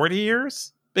 40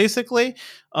 years, basically.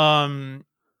 And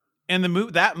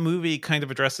that movie kind of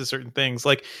addresses certain things,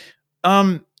 like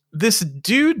this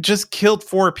dude just killed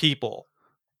 4 people,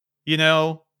 you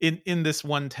know, in this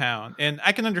one town. And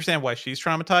I can understand why she's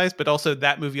traumatized, but also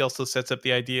that movie also sets up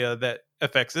the idea that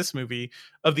affects this movie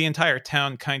of the entire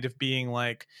town kind of being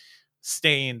like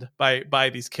stained by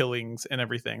these killings and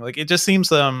everything. Like, it just seems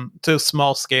to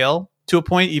small scale to a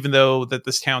point, even though that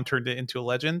this town turned it into a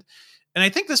legend. And I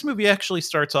think this movie actually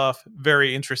starts off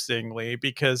very interestingly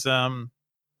because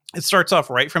it starts off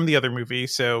right from the other movie.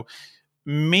 So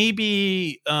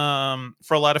maybe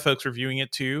for a lot of folks reviewing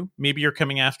it too, maybe you're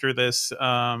coming after this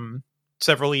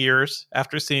several years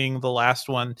after seeing the last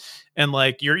one, and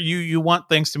like you want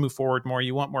things to move forward more,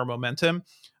 you want more momentum.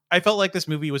 I felt like this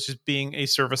movie was just being a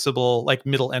serviceable like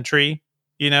middle entry,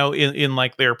 you know, in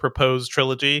like their proposed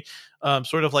trilogy,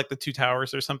 sort of like the Two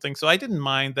Towers or something. So I didn't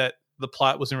mind that the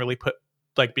plot wasn't really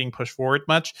being pushed forward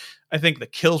much. I think the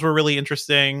kills were really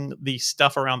interesting. The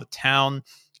stuff around the town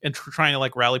and trying to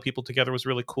like rally people together was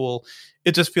really cool.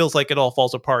 It just feels like it all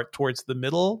falls apart towards the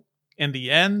middle and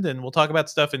the end. And we'll talk about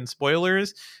stuff in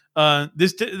spoilers.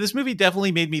 This movie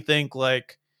definitely made me think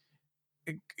like,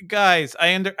 guys,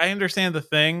 I understand the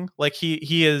thing. Like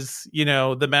he is, you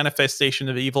know, the manifestation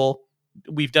of evil.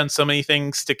 We've done so many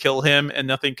things to kill him and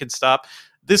nothing can stop.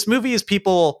 This movie is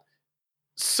people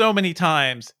so many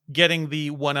times getting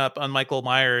the one up on Michael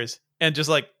Myers and just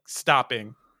like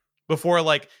stopping before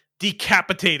like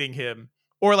decapitating him,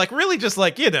 or like really just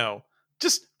like, you know,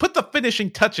 just put the finishing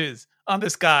touches on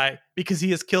this guy because he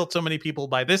has killed so many people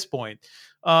by this point.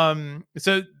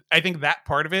 So I think that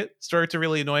part of it started to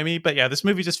really annoy me. But yeah, this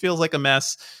movie just feels like a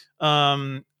mess.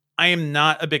 I am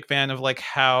not a big fan of like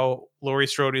how Laurie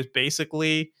Strode is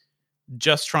basically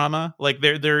just trauma. Like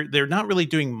they're not really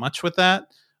doing much with that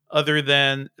other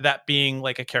than that being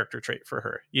like a character trait for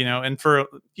her, you know. And for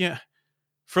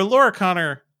Laura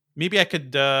Connor, maybe I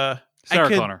could Sarah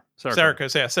Connor. For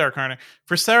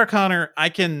Sarah Connor, I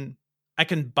can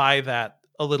buy that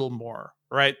a little more,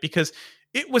 right? Because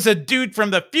it was a dude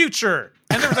from the future,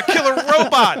 and there was a killer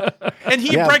robot, and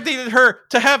he impregnated her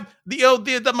to have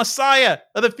the Messiah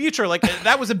of the future. Like,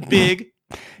 that was a big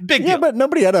deal. But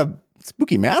nobody had a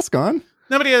spooky mask on.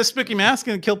 Nobody had a spooky mask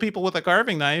and kill people with a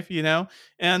carving knife, you know?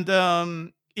 And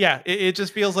it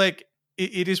just feels like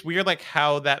it is weird, like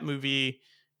how that movie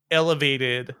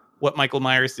elevated what Michael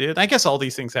Myers did. I guess all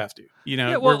these things have to, you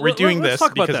know, we're doing this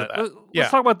because of that. Let's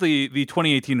talk about the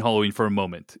 2018 Halloween for a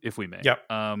moment, if we may. Yep.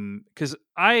 Because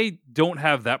I don't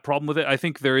have that problem with it. I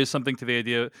think there is something to the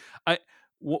idea.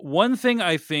 One thing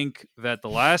I think that the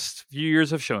last few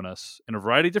years have shown us in a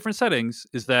variety of different settings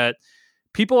is that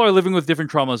people are living with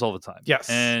different traumas all the time. Yes,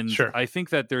 and sure. I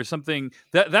think that there's something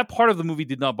that part of the movie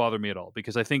did not bother me at all,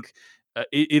 because I think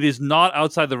it is not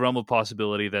outside the realm of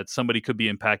possibility that somebody could be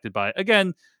impacted by,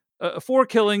 again, 4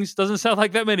 killings doesn't sound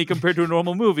like that many compared to a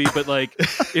normal movie, but like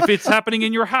if it's happening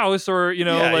in your house, or you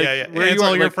know, where it's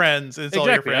all your friends, it's all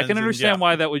your friends. I can understand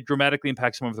why that would dramatically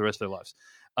impact someone for the rest of their lives.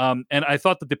 And I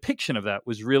thought the depiction of that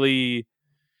was really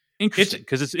interesting,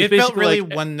 because it felt really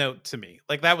like, one note to me.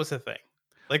 Like that was the thing.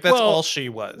 Like that's all she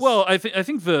was. Well, I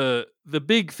think the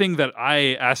big thing that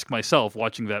I ask myself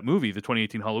watching that movie, the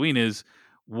 2018 Halloween, is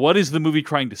what is the movie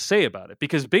trying to say about it?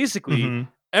 Because basically,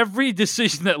 every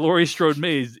decision that Laurie Strode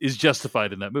made is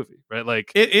justified in that movie, right?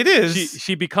 Like it is.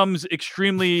 She becomes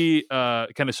extremely kind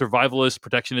of survivalist,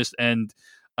 protectionist, and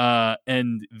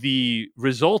the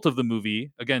result of the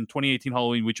movie, again, 2018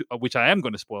 Halloween, which I am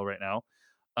going to spoil right now,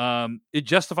 it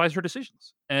justifies her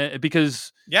decisions,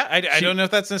 because I don't know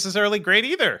if that's necessarily great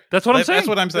either. That's what I'm saying. That's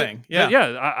what I'm saying.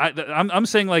 I'm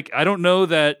saying, like, I don't know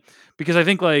that, because I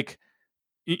think, like,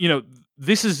 you know,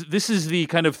 this is the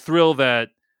kind of thrill that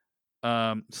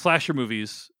slasher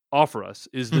movies offer us,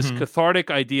 is this cathartic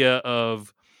idea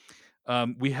of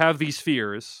we have these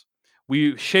fears,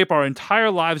 we shape our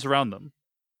entire lives around them,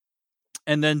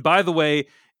 and then, by the way,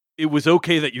 it was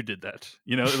okay that you did that.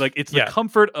 You know, like, it's the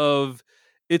comfort of,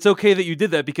 it's okay that you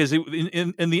did that, because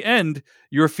in the end,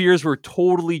 your fears were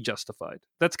totally justified.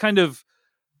 That's kind of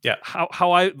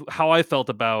how I felt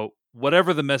about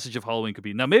whatever the message of Halloween could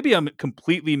be. Now, maybe I'm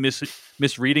completely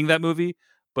misreading that movie,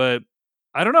 but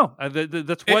I don't know.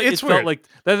 That's what It's it felt weird. like.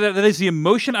 That is the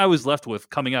emotion I was left with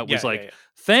coming out. Was like,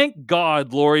 thank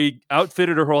God Laurie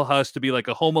outfitted her whole house to be like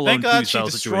a Home Alone. Thank God 2 she style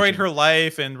destroyed situation. her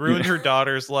life and ruined her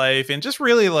daughter's life, and just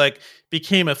really like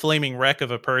became a flaming wreck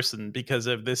of a person because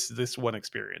of this one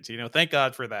experience. You know, thank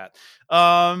God for that.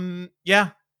 That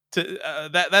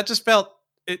just felt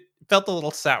a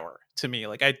little sour to me.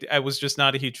 Like I was just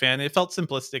not a huge fan. It felt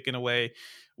simplistic in a way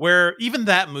where even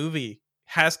that movie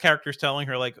has characters telling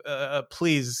her like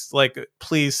please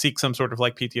seek some sort of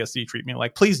like PTSD treatment,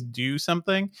 like please do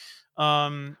something.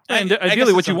 And I guess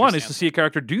ideally, what it's you want is to understandable. see a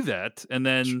character do that, and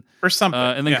then or something,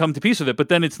 and then yeah. come to peace with it. But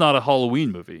then it's not a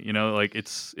Halloween movie, you know. Like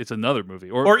it's another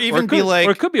movie, Or even it be could, like-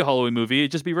 or it could be a Halloween movie.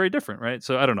 It'd just be very different, right?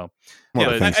 So I don't know. More Yeah,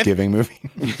 of a Thanksgiving movie.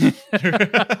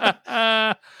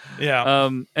 Yeah.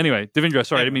 Anyway, Devindra,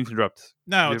 sorry, I didn't mean to interrupt.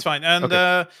 No, it's fine. And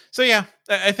Okay. so yeah,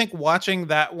 I think watching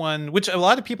that one, which a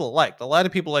lot of people liked, the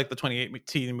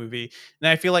 2018 movie, and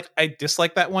I feel like I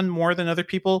dislike that one more than other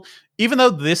people, even though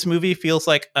this movie feels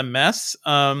like a mess.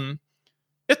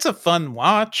 It's a fun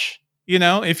watch, you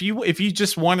know. If you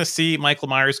just want to see Michael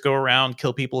Myers go around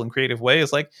kill people in creative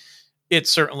ways, like it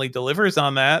certainly delivers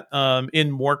on that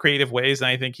in more creative ways than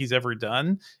I think he's ever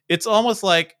done. It's almost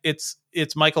like it's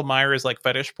Michael Myers like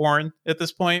fetish porn at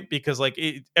this point, because like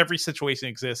every situation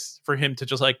exists for him to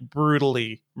just like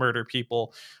brutally murder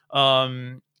people.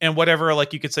 And whatever,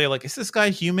 like you could say, like, is this guy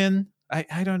human?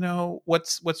 I don't know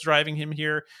what's driving him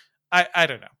here. I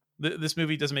don't know. This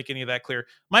movie doesn't make any of that clear.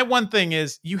 My one thing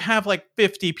is you have like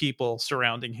 50 people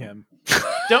surrounding him.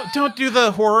 Don't do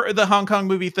the Hong Kong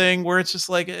movie thing where it's just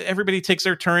like everybody takes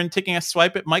their turn taking a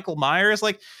swipe at Michael Myers.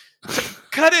 Like,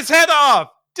 cut his head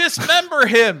off, dismember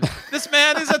him. This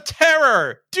man is a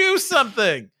terror. Do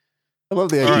something. I love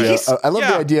the All idea. right. I love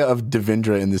Yeah. the idea of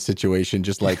Devindra in this situation,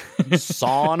 just like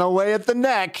sawing away at the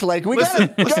neck. Like we got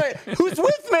who's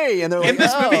with me? And they're like, In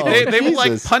this movie, "Oh, they will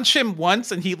like Jesus." punch him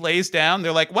once and he lays down.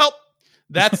 They're like, well,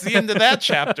 that's the end of that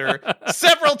chapter.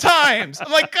 Several times.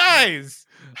 I'm like, guys,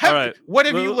 All right, what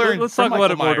have you learned? Let's from talk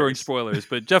about Michael it more during Myers? spoilers.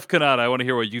 But Jeff Kanata, I want to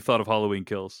hear what you thought of Halloween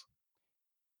Kills.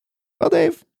 Well,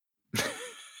 Dave,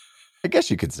 I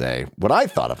guess you could say what I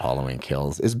thought of Halloween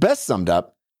Kills is best summed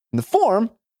up in the form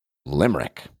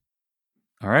limerick.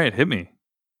 All right, hit me.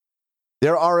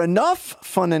 There are enough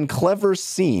fun and clever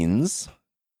scenes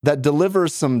that deliver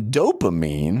some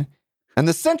dopamine, and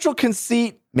the central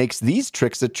conceit makes these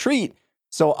tricks a treat.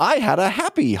 So I had a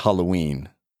happy Halloween.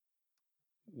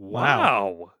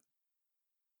 Wow. I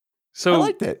So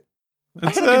liked it.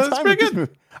 It's, I had a good it's time pretty with this good.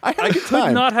 movie. I had I a good could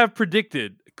time. not have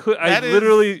predicted. I That is-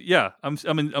 literally, yeah. I'm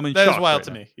in That shock is wild right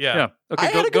to now. me. Yeah. Yeah. Okay, I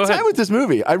had a go good time ahead. with this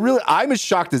movie. I'm as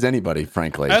shocked as anybody,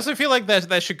 frankly. I also feel like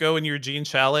that should go in your Gene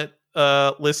Shalit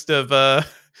list of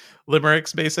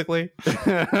limericks, basically.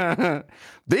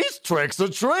 These tricks are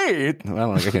treat. I don't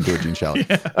know. I can't do a Gene Shalit.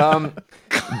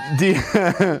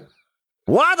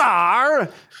 What are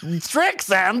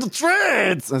tricks and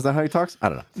treats? Is that how he talks? I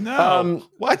don't know. No.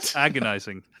 What?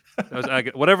 Agonizing. That was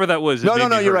whatever that was. it No, made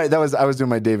me you're hurt. right. I was doing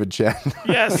my David Chan.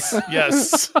 Yes.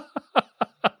 Yes.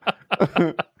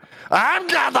 I'm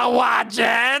gonna watch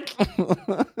it.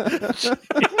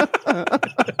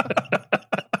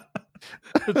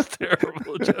 That's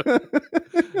terrible, Jeff.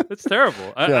 That's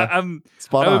terrible. Yeah. I'm.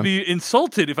 Spot I would on. be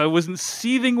insulted if I wasn't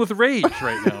seething with rage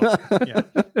right now. Yeah.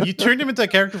 You turned him into a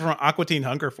character from Aqua Teen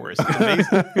Hunger Force. It's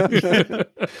amazing.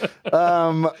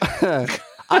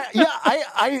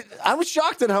 I was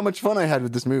shocked at how much fun I had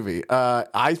with this movie.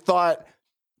 I thought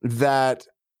that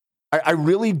I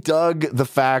really dug the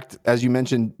fact, as you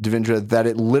mentioned, Devindra, that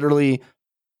it literally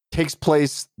takes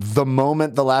place the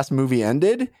moment the last movie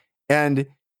ended. And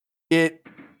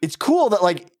it's cool that,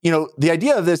 like, you know, the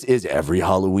idea of this is every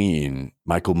Halloween,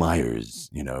 Michael Myers,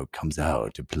 you know, comes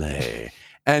out to play.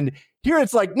 And here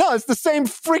it's like, no, it's the same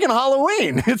freaking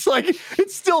Halloween. It's like,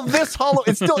 it's still this Halloween.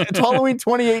 It's Halloween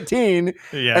 2018.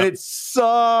 Yeah. And it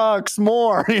sucks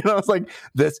more. You know, it's like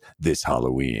this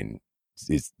Halloween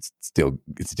is still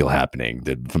happening.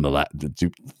 From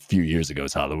the few years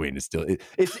ago's Halloween is still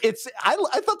I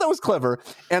thought that was clever,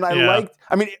 and I liked.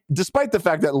 I mean, despite the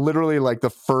fact that literally like the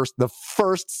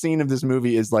first scene of this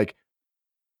movie is like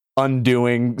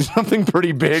undoing something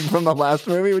pretty big from the last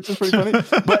movie, which is pretty funny.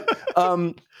 But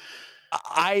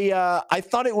I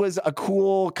thought it was a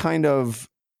cool kind of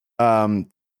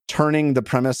turning the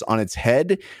premise on its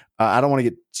head. I don't want to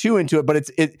get too into it, but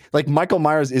it's like Michael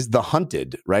Myers is the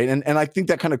hunted, right? And I think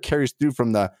that kind of carries through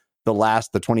from the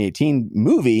 2018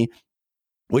 movie,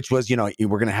 which was, you know,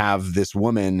 we're going to have this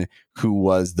woman who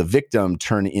was the victim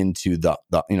turn into the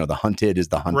hunted is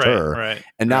the hunter. Right.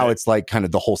 And now it's like kind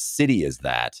of the whole city is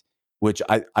that, which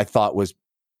I thought was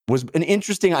was an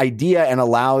interesting idea and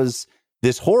allows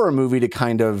this horror movie to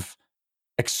kind of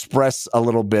express a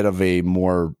little bit of a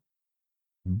more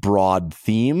broad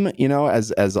theme,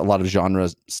 as a lot of genre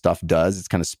stuff does. It's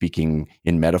kind of speaking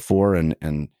in metaphor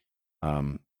and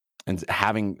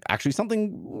having actually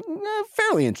something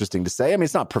fairly interesting to say. I mean,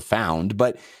 it's not profound,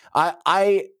 but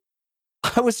I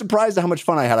was surprised at how much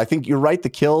fun I had. I think you're right. The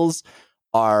kills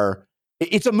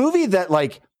it's a movie that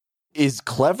like is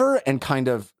clever and kind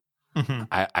of,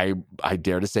 I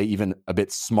dare to say even a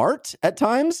bit smart at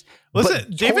times.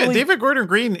 Listen, David Gordon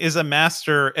Green is a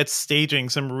master at staging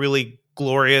some really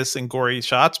glorious and gory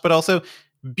shots, but also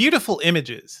beautiful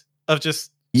images of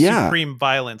just supreme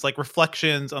violence, like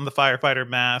reflections on the firefighter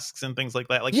masks and things like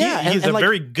that. Like he's a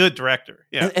very good director.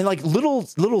 Yeah. And like little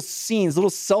scenes, little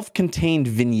self-contained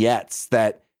vignettes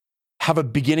that have a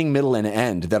beginning, middle, and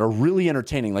end that are really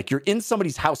entertaining. Like you're in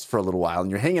somebody's house for a little while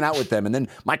and you're hanging out with them, and then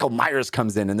Michael Myers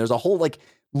comes in and there's a whole like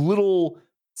little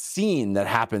scene that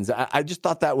happens. I just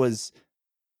thought that was,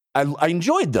 I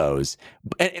enjoyed those.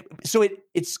 And so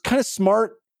it's kind of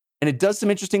smart and it does some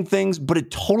interesting things, but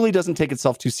it totally doesn't take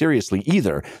itself too seriously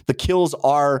either. The kills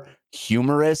are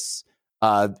humorous.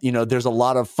 There's a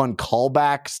lot of fun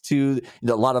callbacks to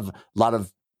a lot of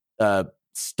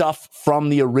stuff from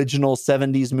the original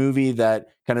 70s movie that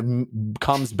kind of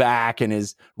comes back and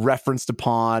is referenced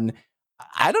upon.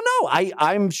 I don't know.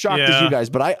 I'm shocked as you guys,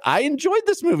 but I enjoyed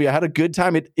this movie. I had a good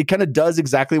time. It kind of does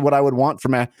exactly what I would want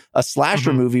from a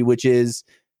slasher movie, which is,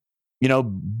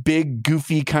 big,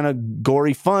 goofy, kind of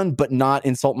gory fun, but not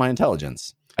insult my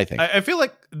intelligence, I think. I feel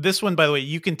like this one, by the way,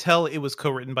 you can tell it was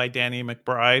co-written by Danny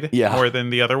McBride more than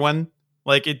the other one.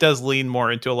 Like it does lean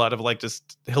more into a lot of like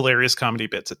just hilarious comedy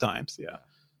bits at times. Yeah.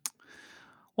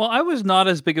 Well, I was not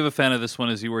as big of a fan of this one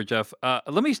as you were, Jeff.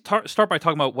 Let me start by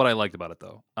talking about what I liked about it,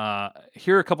 though.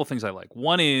 Here are a couple things I like.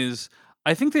 One is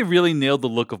I think they really nailed the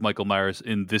look of Michael Myers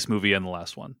in this movie and the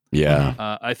last one.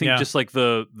 Yeah. I think just like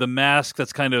the mask,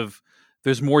 that's kind of,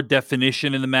 there's more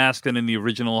definition in the mask than in the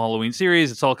original Halloween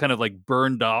series. It's all kind of like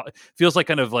burned off. Feels like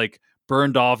kind of like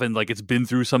burned off and like it's been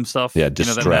through some stuff. Yeah,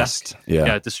 distressed.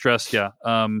 Distressed. Yeah.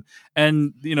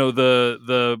 And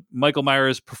the Michael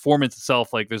Myers performance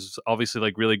itself, like there's obviously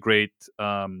like really great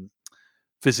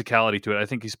physicality to it. I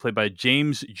think he's played by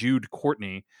James Jude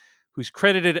Courtney, who's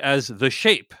credited as the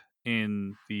Shape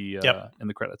in the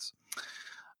credits.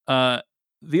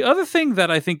 The other thing that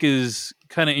I think is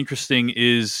kind of interesting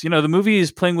is, the movie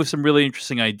is playing with some really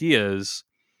interesting ideas.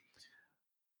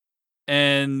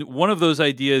 And one of those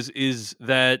ideas is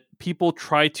that people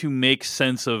try to make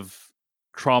sense of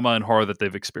trauma and horror that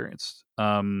they've experienced.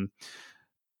 That's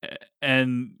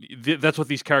what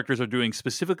these characters are doing,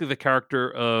 specifically the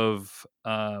character of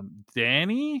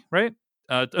Danny, right?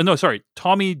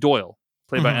 Tommy Doyle,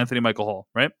 played by Anthony Michael Hall,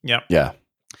 right? Yeah. Yeah.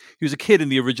 He was a kid in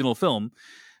the original film,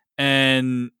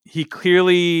 and he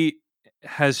clearly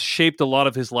has shaped a lot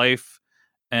of his life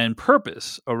and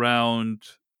purpose around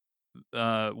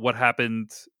what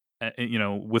happened,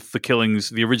 with the killings,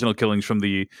 the original killings from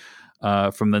the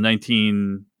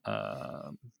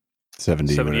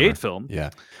 1978 film.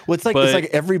 Yeah. Well, it's like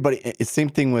everybody. It's same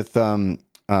thing with what's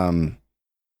her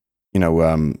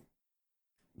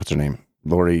name?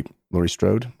 Laurie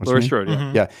Strode. Laurie Strode. Yeah.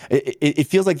 Mm-hmm. Yeah. It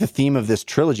feels like the theme of this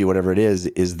trilogy, whatever it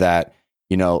is that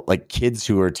like kids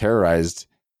who are terrorized,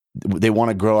 they want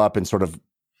to grow up and sort of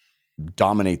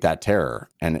dominate that terror,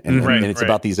 and it's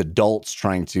about these adults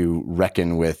trying to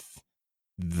reckon with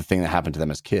the thing that happened to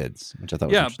them as kids, which I thought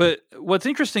was interesting. But what's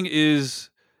interesting is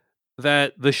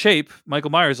that the Shape, Michael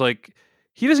Myers, like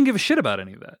he doesn't give a shit about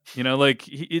any of that.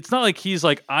 It's not like he's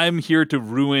like, I'm here to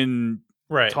ruin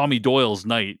Tommy Doyle's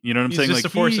night. You know what I'm saying? Just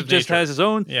like a force he of just nature. has his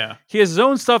own. Yeah. He has his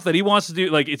own stuff that he wants to do.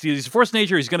 Like he's a force of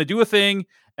nature. He's going to do a thing,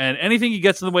 and anything he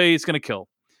gets in the way, he's going to kill.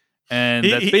 And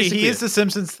that's basically he is the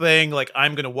Simpsons thing. Like,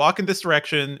 I'm going to walk in this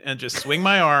direction and just swing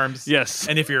my arms. Yes.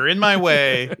 And if you're in my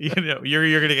way, you're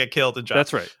going to get killed and shot.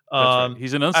 That's right.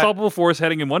 He's an unstoppable force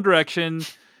heading in one direction,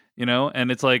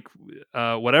 and it's like,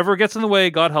 whatever gets in the way,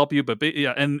 God help you. But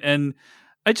yeah. And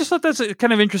I just thought that's a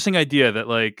kind of interesting idea that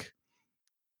like,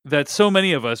 that so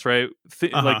many of us, right?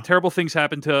 Like terrible things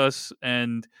happen to us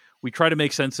and we try to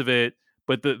make sense of it.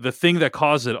 But the thing that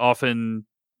caused it often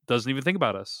doesn't even think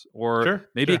about us, or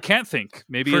maybe it can't think.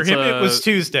 Maybe for him it was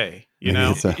Tuesday.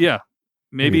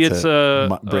 Maybe it's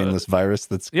a brainless virus.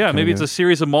 Maybe it's a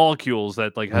series of molecules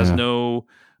that like has no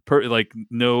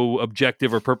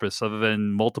objective or purpose other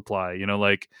than multiply.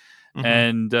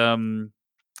 And that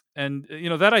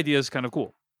idea is kind of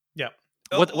cool. Yeah.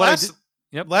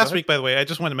 Yep. Last week, by the way, I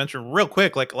just want to mention real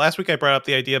quick, like last week I brought up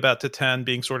the idea about Titane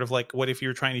being sort of like, what if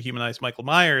you're trying to humanize Michael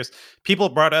Myers? People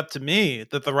brought up to me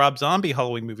that the Rob Zombie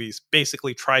Halloween movies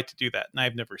basically tried to do that, and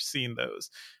I've never seen those.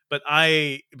 But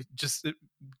I just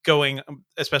going,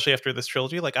 especially after this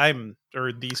trilogy, like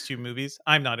or these two movies,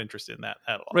 I'm not interested in that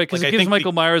at all. Right, because like, it gives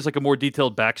Michael Myers like a more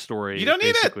detailed backstory. You don't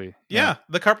need basically. it. Yeah.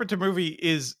 The Carpenter movie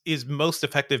is most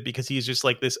effective because he's just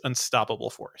like this unstoppable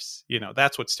force. You know,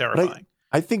 that's what's terrifying.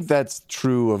 I think that's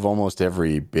true of almost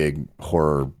every big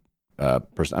horror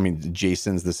person. I mean,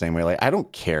 Jason's the same way. Like, I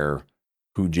don't care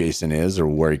who Jason is or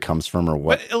where he comes from or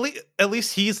what. But at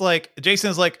least he's like,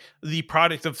 Jason's like the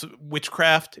product of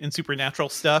witchcraft and supernatural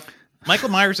stuff. Michael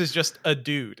Myers is just a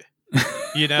dude,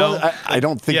 you know? Well, I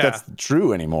don't think that's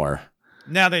true anymore.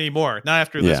 Not anymore. Not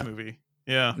after this movie.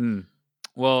 Yeah.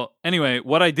 Well, anyway,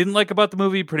 what I didn't like about the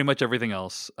movie, pretty much everything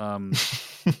else.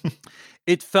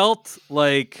 It felt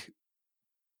like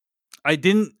I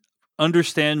didn't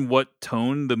understand what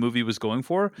tone the movie was going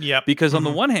for. Yeah. Because on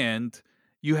the one hand,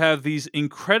 you have these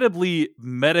incredibly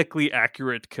medically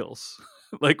accurate kills.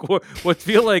 Like what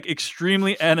feel like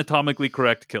extremely anatomically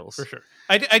correct kills. For sure.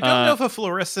 I don't know if a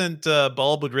fluorescent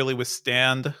bulb would really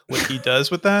withstand what he does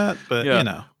with that, but you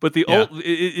know. But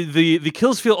the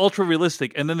kills feel ultra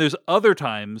realistic, and then there's other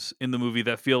times in the movie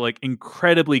that feel like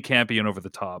incredibly campy and over the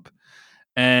top.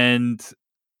 And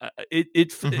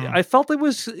I felt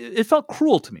it felt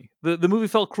cruel to me. The movie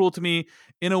felt cruel to me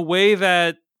in a way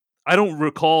that I don't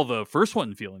recall the first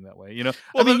one feeling that way. You know,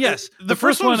 well, I mean, yes, the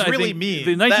first one was really mean.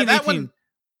 The 1918,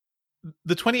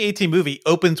 the 2018 movie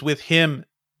opens with him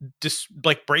just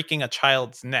like breaking a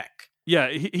child's neck. Yeah,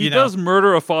 he does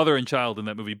murder a father and child in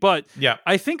that movie, but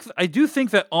I do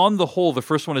think that on the whole, the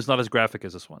first one is not as graphic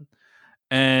as this one.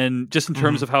 And just in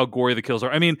terms of how gory the kills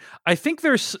are. I mean, I think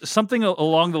there's something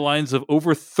along the lines of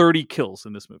over 30 kills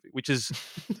in this movie, which is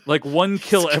like one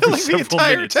kill every several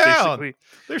minutes. Town. Basically.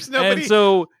 There's nobody. And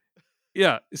so,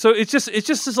 so it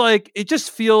just like, it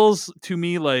just feels to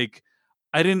me like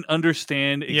I didn't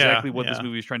understand exactly what this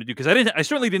movie was trying to do, because I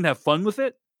certainly didn't have fun with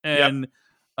it. And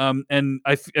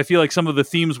I feel like some of the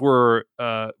themes were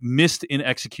missed in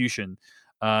execution.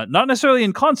 Not necessarily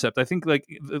in concept. I think like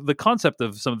the concept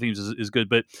of some of the themes is good,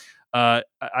 but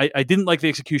I didn't like the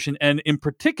execution. And in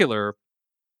particular,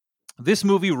 this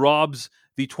movie robs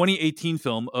the 2018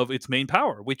 film of its main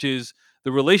power, which is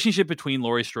the relationship between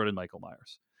Laurie Strode and Michael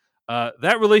Myers.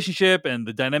 That relationship and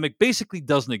the dynamic basically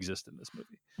doesn't exist in this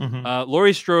movie.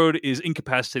 Laurie Strode is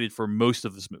incapacitated for most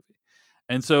of this movie.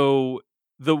 And so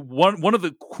the one of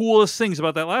the coolest things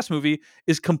about that last movie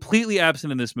is completely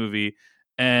absent in this movie.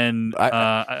 And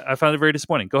I found it very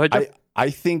disappointing. Go ahead, Jeff. I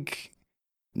think,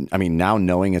 I mean, now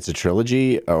knowing it's a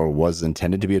trilogy or was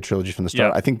intended to be a trilogy from the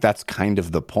start, I think that's kind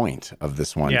of the point of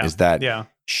this one is that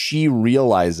she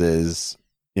realizes,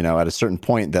 you know, at a certain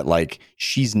point that like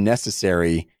she's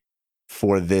necessary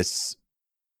for this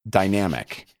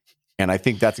dynamic. And I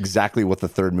think that's exactly what the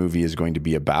third movie is going to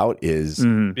be about, is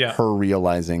her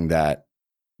realizing that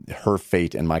her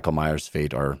fate and Michael Myers'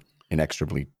 fate are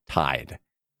inextricably tied.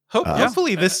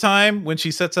 Hopefully this time when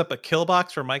she sets up a kill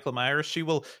box for Michael Myers, she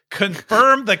will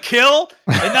confirm the kill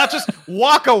and not just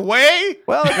walk away.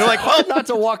 Well, you're like, hard not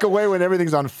to walk away when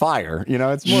everything's on fire. You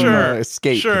know, it's more of an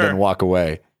escape than walk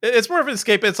away. It's more of an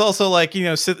escape. It's also like, you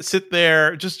know, sit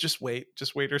there, just wait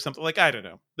or something. Like, I don't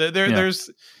know. There's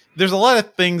a lot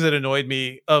of things that annoyed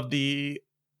me of the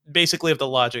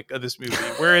logic of this movie.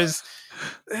 Whereas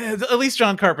at least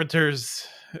John Carpenter's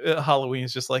Halloween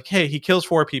is just like, hey, he kills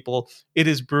 4 people. It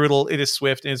is brutal. It is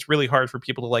swift, and it's really hard for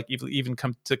people to like even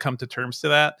come to terms to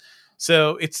that.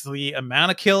 So it's the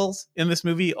amount of kills in this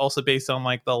movie, also based on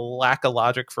like the lack of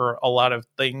logic for a lot of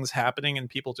things happening, and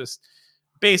people just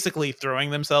basically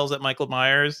throwing themselves at Michael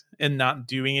Myers and not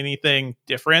doing anything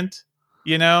different.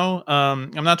 You know,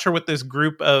 I'm not sure what this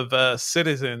group of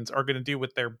citizens are going to do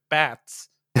with their bats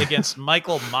against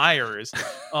Michael Myers.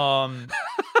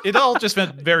 It all just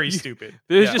meant very stupid.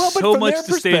 There's just so much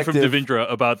disdain from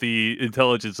Devendra about the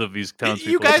intelligence of these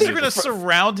townspeople. You guys are going to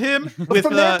surround him with...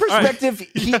 From their perspective,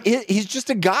 he's just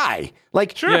a guy.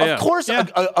 Like, of course, an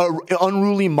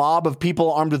unruly mob of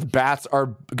people armed with bats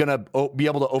are going to be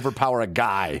able to overpower a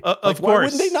guy. Of course. Why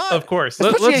wouldn't they not? Of course.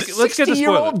 Especially let's get the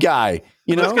 60-year-old guy.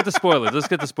 You know? Let's get the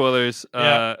spoilers.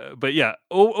 But yeah,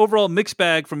 overall mixed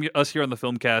bag from us here on the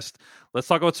Filmcast. Let's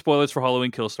talk about spoilers for Halloween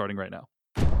Kills starting right now.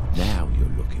 Now you're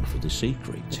looking for the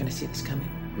secret. You're going to see this coming?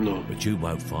 No. But you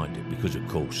won't find it because, of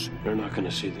course, You're not going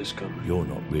to see this coming. You're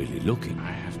not really looking.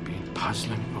 I have been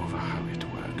puzzling over how it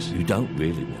works. You don't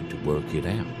really want to work it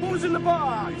out. Who's in the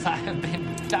box? I have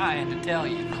been dying to tell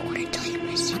you.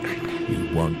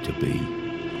 You want to be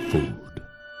fooled.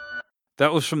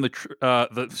 That was from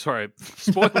sorry,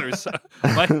 spoilers.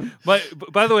 By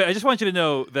the way, I just want you to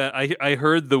know that I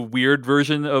heard the weird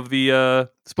version of the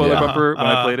spoiler bumper when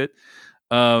I played it.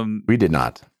 We did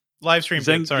not. Live stream.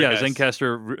 Sorry, guys.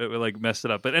 Zencaster like messed it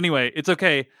up. But anyway, it's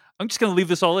okay. I'm just going to leave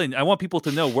this all in. I want people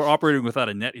to know we're operating without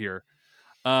a net here.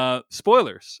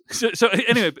 Spoilers. So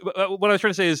anyway, what I was trying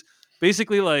to say is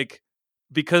basically like,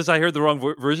 because I heard the wrong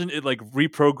version, it like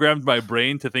reprogrammed my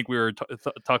brain to think we were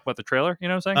talking about the trailer. You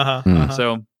know what I'm saying?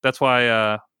 So that's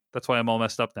why I'm all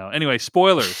messed up now. Anyway,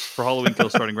 spoilers for Halloween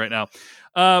Kills starting right now.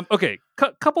 Okay,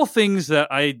 couple things that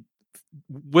I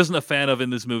wasn't a fan of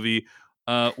in this movie.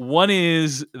 One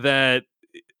is that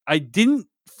I didn't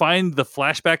find the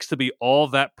flashbacks to be all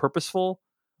that purposeful.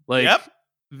 Like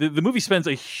the movie spends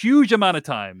a huge amount of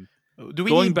time. Do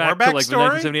we going need back more to like the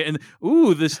 1978 and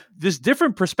this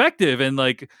different perspective and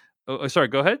like sorry,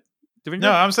 go ahead.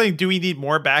 No, I'm saying, do we need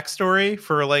more backstory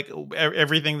for like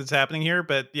everything that's happening here?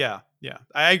 But yeah,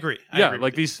 I agree. I agree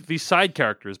like these side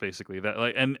characters basically that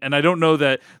like and I don't know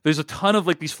that there's a ton of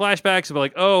like these flashbacks of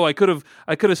like, oh, I could have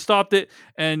stopped it,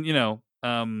 and you know,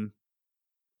 and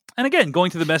again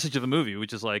going to the message of the movie,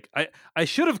 which is like I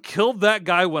should have killed that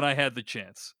guy when I had the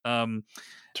chance.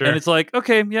 Sure. And it's like,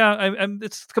 okay, yeah,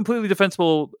 it's completely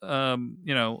defensible,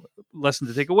 you know, lesson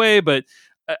to take away. But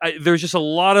there's just a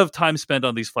lot of time spent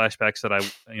on these flashbacks that I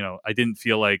didn't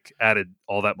feel like added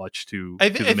all that much to.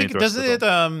 I think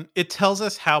it tells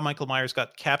us how Michael Myers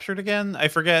got captured again. I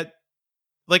forget.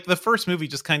 Like the first movie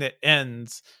just kind of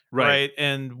ends, right?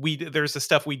 And there's the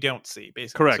stuff we don't see,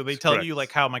 basically. Correct. So they tell you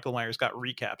like how Michael Myers got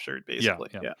recaptured,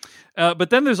 basically. Yeah. But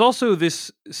then there's also this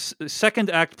second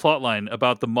act plotline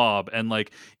about the mob and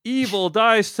like evil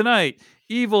dies tonight,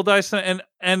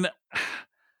 and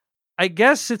I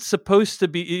guess it's supposed to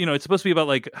be, you know, it's supposed to be about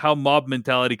like how mob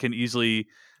mentality can easily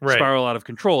spiral out of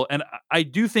control, and I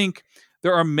do think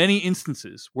there are many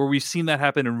instances where we've seen that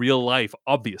happen in real life,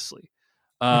 obviously.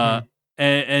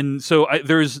 And so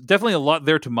there's definitely a lot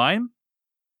there to mine.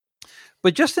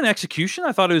 But just in execution,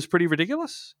 I thought it was pretty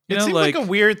ridiculous. It seems like a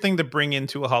weird thing to bring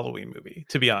into a Halloween movie,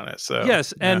 to be honest. So,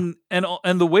 yes, and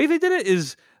the way they did it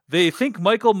is they think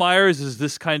Michael Myers is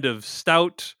this kind of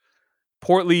stout,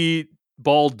 portly,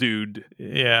 bald dude.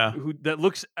 Yeah. That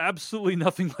looks absolutely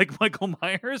nothing like Michael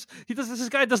Myers. This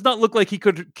guy does not look like he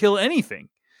could kill anything.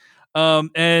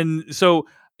 And so,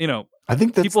 you know, I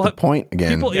think that's the point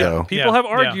again. People have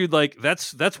argued like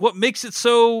that's what makes it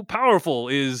so powerful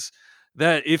is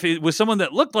that if it was someone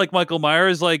that looked like Michael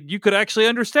Myers, like you could actually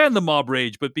understand the mob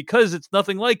rage, but because it's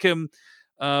nothing like him,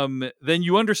 then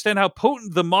you understand how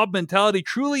potent the mob mentality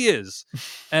truly is.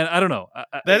 And I don't know.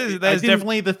 That is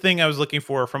definitely the thing I was looking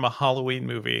for from a Halloween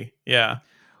movie. Yeah.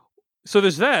 So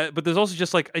there's that, but there's also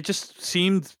just like it just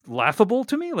seemed laughable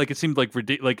to me. Like it seemed like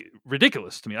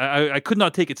ridiculous to me. I could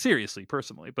not take it seriously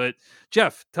personally. But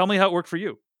Jeff, tell me how it worked for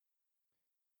you.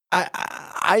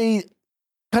 I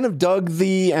kind of dug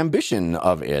the ambition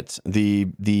of it,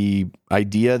 the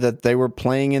idea that they were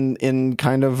playing in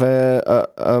kind of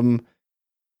a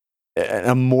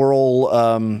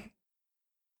moral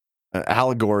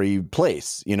allegory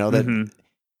place. You know that.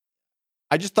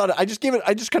 I just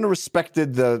kind of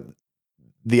respected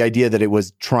the idea that it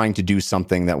was trying to do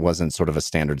something that wasn't sort of a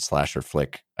standard slasher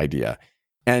flick idea.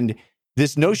 And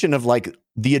this notion of like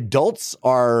the adults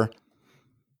are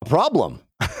a problem.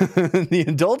 The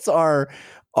adults are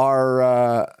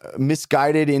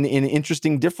misguided in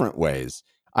interesting different ways.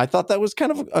 I thought that was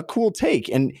kind of a cool take.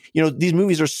 And, you know, these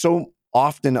movies are so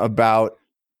often about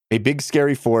a big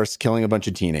scary force killing a bunch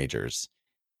of teenagers.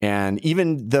 And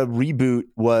even the reboot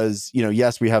was, you know,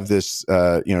 yes, we have this,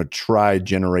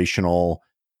 tri-generational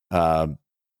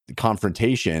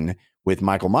confrontation with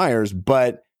Michael Myers,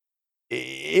 but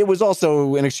it was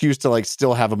also an excuse to like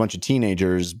still have a bunch of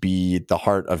teenagers be at the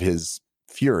heart of his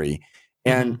fury.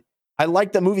 And I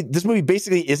like that movie. This movie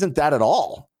basically isn't that at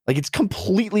all. Like it's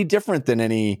completely different than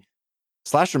any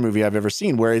slasher movie I've ever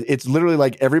seen, where it's literally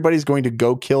like everybody's going to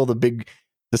go kill the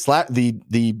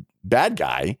bad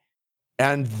guy,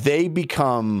 and they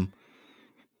become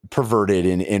perverted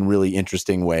in really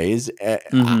interesting ways.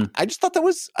 I just thought that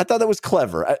was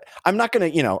clever. I'm not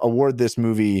going to, award this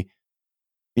movie,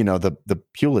 the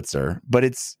Pulitzer, but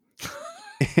it's,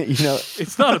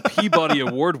 it's not a Peabody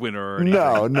Award winner or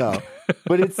anything. No,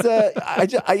 but it's, I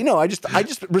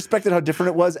just respected how different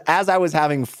it was as I was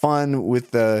having fun with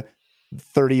the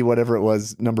 30, whatever it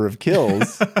was, number of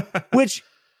kills, which,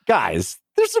 guys,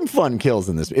 there's some fun kills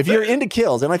in this. If you're into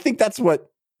kills, and I think that's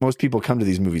what most people come to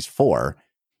these movies for,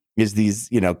 is these,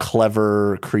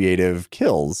 clever, creative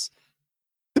kills.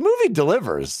 The movie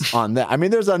delivers on that. I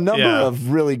mean, there's a number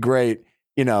of really great,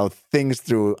 things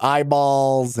through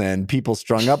eyeballs and people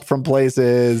strung up from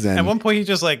places. And at one point, he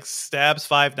just like stabs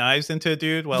 5 knives into a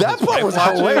dude. While that his part wife was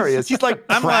watches. hilarious. He's like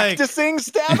I'm practicing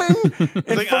stabbing.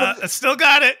 He's like, I still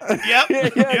got it. Yep.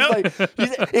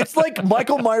 Yep. It's like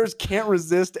Michael Myers can't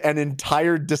resist an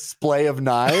entire display of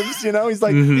knives. He's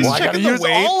like, He's well, I got to checking the use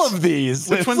weights. all of these.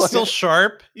 Which It's one's like- still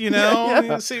sharp? Yeah.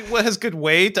 You see what has good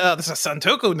weight. This is a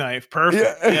Santoku knife.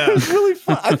 Perfect. Yeah, it was really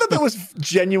fun. I thought that was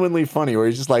genuinely funny. Where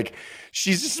he's just like,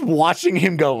 she's just watching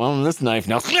him go, well, this knife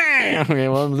now. Okay,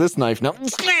 well, this knife now.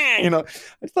 I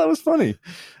thought it was funny.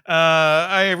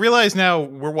 I realize now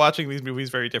we're watching these movies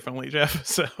very differently, Jeff.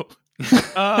 So,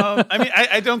 I mean,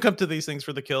 I don't come to these things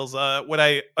for the kills. What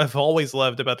I've always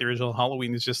loved about the original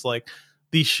Halloween is just like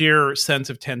the sheer sense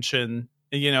of tension,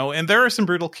 and there are some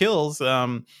brutal kills.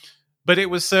 But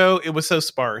it was so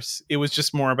sparse. It was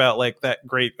just more about like that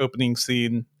great opening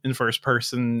scene in first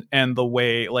person and the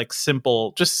way like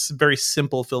just very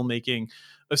simple filmmaking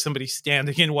of somebody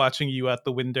standing and watching you out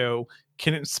the window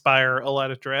can inspire a lot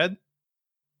of dread.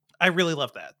 I really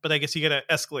love that. But I guess you got to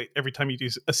escalate every time you do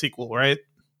a sequel, right?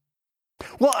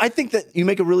 Well, I think that you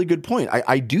make a really good point.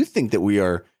 I do think that we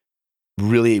are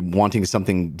really wanting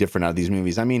something different out of these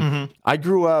movies. I mean, I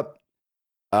grew up,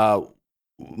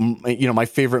 my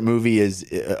favorite movie is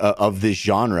of this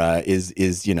genre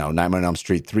is Nightmare on Elm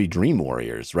Street 3 Dream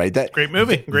Warriors, right? That great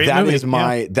movie. That is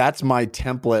that's my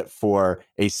template for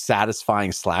a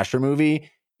satisfying slasher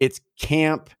movie. It's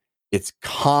camp, it's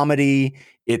comedy,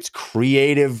 it's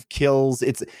creative kills.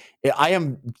 I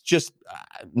am just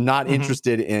not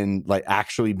interested in like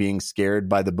actually being scared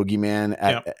by the boogeyman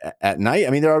at night.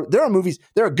 I mean, there are movies,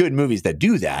 there are good movies that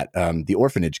do that. The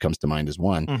Orphanage comes to mind as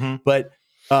one, but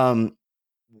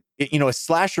a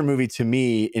slasher movie to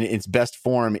me in its best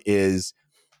form is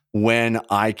when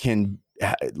I can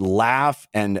laugh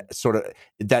and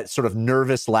that sort of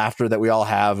nervous laughter that we all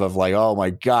have of like, oh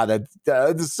my God,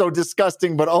 that is so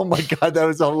disgusting, but oh my God, that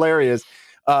was hilarious.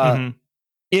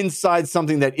 Inside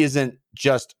something that isn't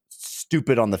just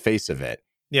stupid on the face of it.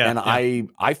 Yeah. And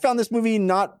I found this movie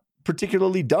not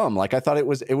particularly dumb. Like I thought it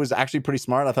was actually pretty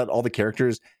smart. I thought all the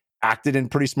characters acted in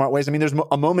pretty smart ways. I mean, there's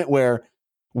a moment where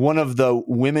one of the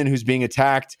women who's being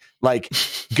attacked like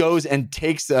goes and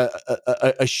takes a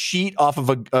sheet off of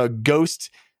a ghost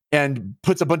and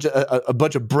puts a bunch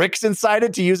of bricks inside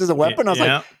it to use as a weapon. I was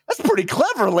like, that's pretty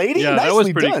clever, lady. Yeah,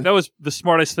 Nicely done. That was the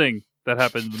smartest thing that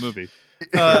happened in the movie.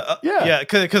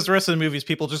 Because the rest of the movie is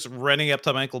people just running up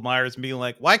to Michael Myers and being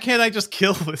like, why can't I just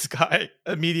kill this guy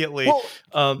immediately?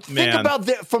 Well, think about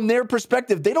from their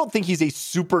perspective. They don't think he's a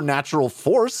supernatural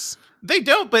force. They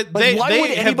don't, but they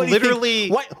have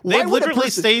literally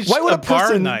staged a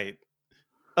bar night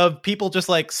of people just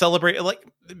like celebrate, like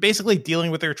basically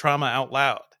dealing with their trauma out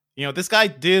loud. This guy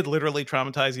did literally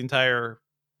traumatize the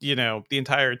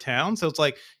entire town. So it's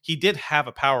like he did have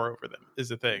a power over them is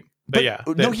the thing. But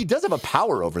he does have a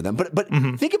power over them. But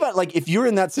think about like if you're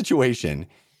in that situation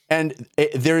and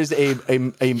there is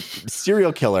a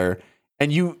serial killer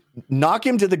and you knock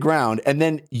him to the ground and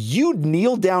then you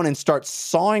kneel down and start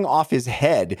sawing off his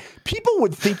head, people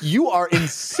would think you are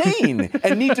insane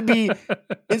and need to be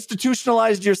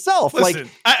institutionalized yourself. Listen,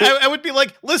 I would be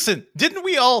like, listen, didn't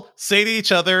we all say to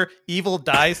each other, evil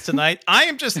dies tonight? I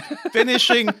am just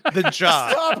finishing the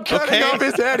job. Stop cutting off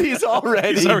his head. He's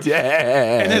already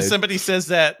dead. And then somebody says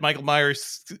that, Michael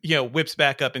Myers, whips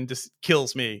back up and just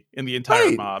kills me in the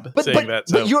entire mob. But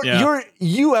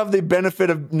you have the benefit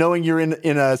of knowing you're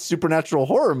in a supernatural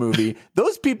horror movie.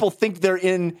 Those people think they're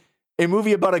in a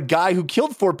movie about a guy who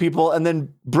killed 4 people and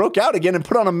then broke out again and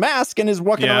put on a mask and is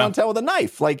walking around town with a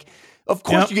knife. Like, of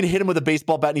course you can hit him with a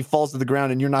baseball bat and he falls to the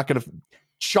ground and you're not going to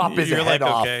chop his head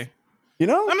off. Okay.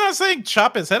 I'm not saying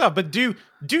chop his head off, but do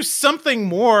something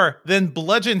more than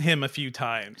bludgeon him a few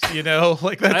times.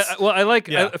 Like that's.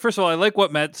 First of all, I like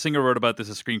what Matt Singer wrote about this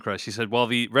at Screen Crush. He said, while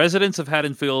the residents of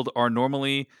Haddonfield are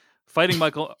nominally fighting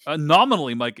Michael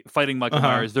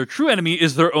Myers, their true enemy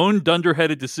is their own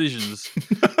dunderheaded decisions.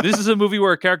 This is a movie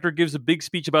where a character gives a big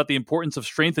speech about the importance of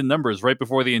strength in numbers right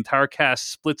before the entire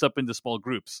cast splits up into small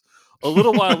groups. A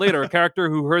little while later, a character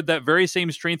who heard that very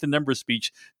same strength in numbers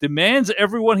speech demands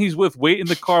everyone he's with wait in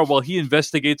the car while he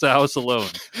investigates a house alone.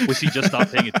 Was he just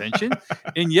not paying attention?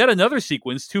 In yet another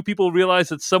sequence, 2 people realize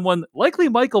that someone, likely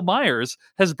Michael Myers,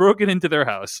 has broken into their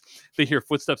house. They hear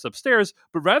footsteps upstairs,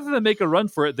 but rather than make a run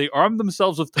for it, they arm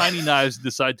themselves with tiny knives and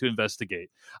decide to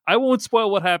investigate. I won't spoil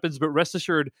what happens, but rest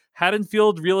assured,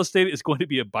 Haddonfield real estate is going to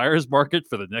be a buyer's market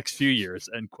for the next few years,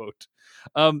 end quote.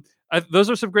 Those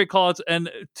are some great call-outs. And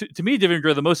to me,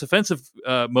 Devendra, the most offensive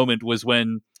moment was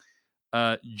when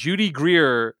Judy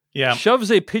Greer shoves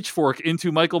a pitchfork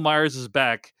into Michael Myers'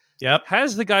 back Yep.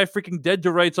 has the guy freaking dead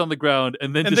to rights on the ground,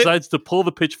 and then And decides to pull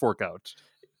the pitchfork out.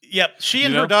 Yep. She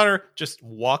and You know? her daughter just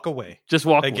walk away. Just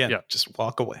walk Again, Yeah. just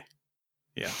walk away.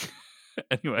 Yeah.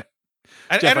 Anyway,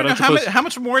 I Jeff, don't I know don't how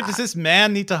much more does this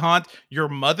man need to haunt your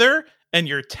mother and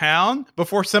your town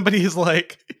before somebody is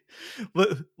like,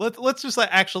 let's just like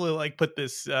actually like put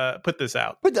this out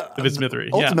of his misery.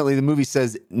 Ultimately, the movie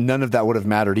says none of that would have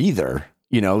mattered either.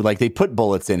 You know, like they put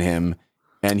bullets in him,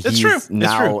 and That's he's true. It's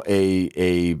now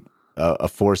true. a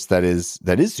force that is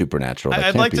supernatural. That I'd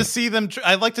can't like be. to see them.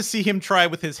 I'd like to see him try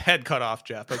with his head cut off,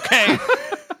 Jeff. Okay.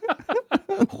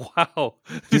 wow,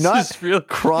 Do this not is real.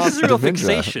 cross This is real Devendra,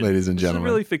 fixation, ladies and This is gentlemen.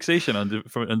 really fixation on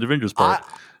Devendra's part.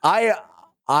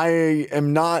 I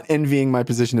am not envying my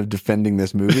position of defending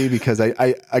this movie because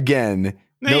I again.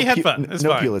 No, you had fun. It's no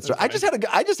fine. Pulitzer. It's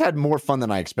I just had more fun than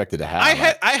I expected to have. I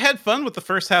had fun with the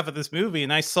first half of this movie,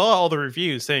 and I saw all the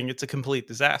reviews saying it's a complete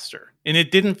disaster, and it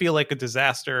didn't feel like a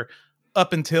disaster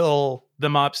up until the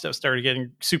mob stuff started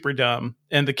getting super dumb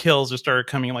and the kills just started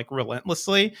coming like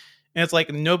relentlessly. And it's like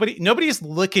nobody is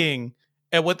looking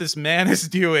at what this man is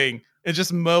doing and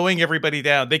just mowing everybody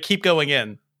down. They keep going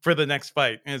in for the next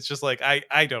fight, and it's just like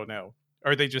I don't know.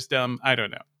 Are they just dumb? I don't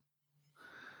know.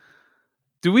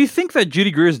 Do we think that Judy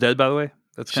Greer is dead? By the way,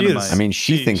 that's kind of I mean,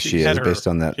 she thinks she had is based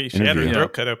on that She had her interview.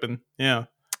 throat cut open. Yeah.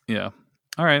 Yeah.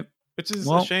 All right. Which is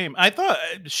Well- a shame. I thought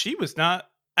she was not.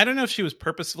 I don't know if she was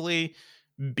purposefully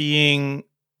being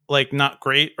like not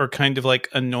great or kind of like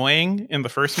annoying in the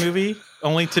first movie,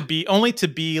 only to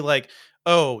be like,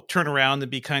 oh, turn around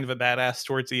and be kind of a badass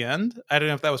towards the end. I don't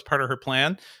know if that was part of her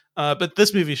plan, but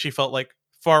this movie she felt like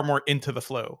far more into the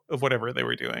flow of whatever they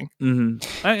were doing.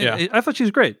 Mm-hmm. Yeah. I thought she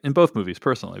was great in both movies,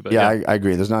 personally. But Yeah, I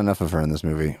agree. There's not enough of her in this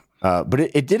movie. But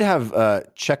it did have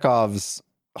Chekhov's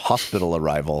hospital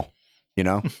arrival, you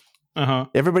know? Uh-huh.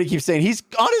 Everybody keeps saying he's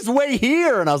on his way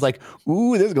here. And I was like,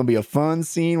 ooh, this is going to be a fun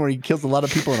scene where he kills a lot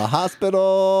of people in a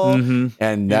hospital. Mhm.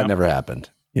 And that never happened,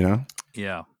 you know?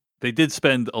 Yeah. They did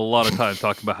spend a lot of time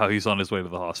talking about how he's on his way to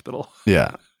the hospital.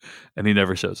 Yeah. And he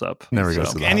never shows up. Never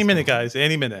goes to the Any hospital. minute, guys.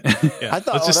 Any minute. Yeah. I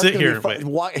thought, Let's just that's sit gonna here be and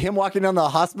fun. wait. Him walking down the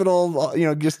hospital,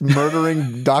 just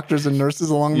murdering doctors and nurses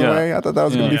along the Yeah. way. I thought that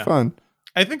was going to Yeah. be fun.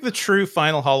 I think the true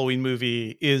final Halloween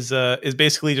movie is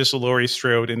basically just Laurie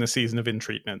Strode in the season of In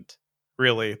Treatment.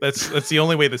 Really, that's the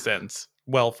only way this ends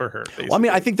well for her. Basically. Well, I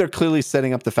mean, I think they're clearly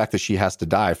setting up the fact that she has to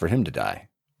die for him to die.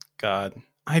 God,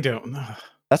 I don't know.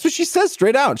 That's what she says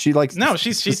straight out. She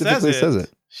She specifically says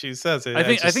it. She says it. I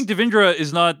think Devendra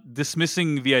is not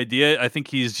dismissing the idea. I think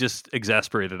he's just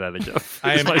exasperated at it, Jeff.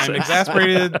 I'm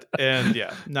exasperated and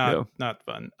not Yeah.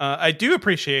 fun. I do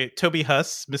appreciate Toby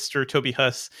Huss, Mr. Toby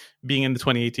Huss, being in the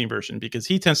 2018 version because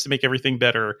he tends to make everything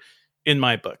better in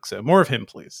my book. So more of him,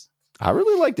 please. I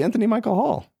really liked Anthony Michael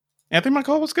Hall. Anthony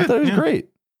Michael Hall was good. I thought it was Yeah. great.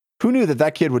 Who knew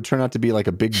that kid would turn out to be like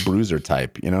a big bruiser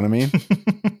type? You know what I mean?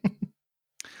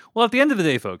 Well, at the end of the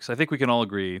day, folks, I think we can all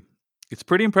agree it's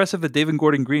pretty impressive that David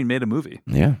Gordon Green made a movie.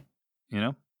 Yeah. You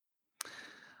know?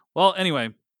 Well, anyway.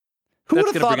 Who that's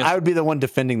would have gonna thought bring us- I would be the one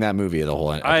defending that movie the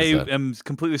whole episode? I am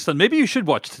completely stunned. Maybe you should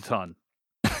watch Titan.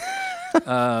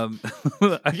 Yeah,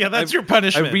 that's your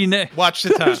punishment. Watch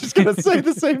the I was just going to say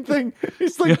the same thing.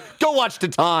 He's like, go watch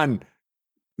Titan.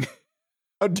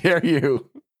 How dare you?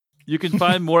 You can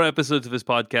find more episodes of this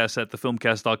podcast at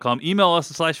thefilmcast.com. Email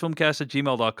us at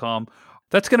 /filmcast@gmail.com.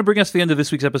 That's going to bring us to the end of this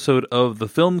week's episode of The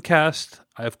Filmcast.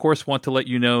 I, of course, want to let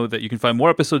you know that you can find more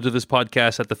episodes of this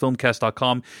podcast at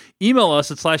thefilmcast.com. Email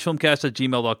us at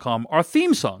 /filmcast@gmail.com. Our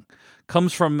theme song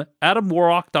comes from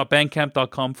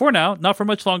adamwarrock.bandcamp.com. For now, not for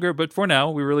much longer, but for now,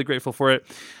 we're really grateful for it.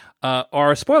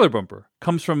 Our spoiler bumper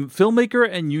comes from filmmaker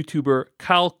and YouTuber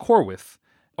Kyle Corwith.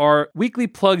 Our weekly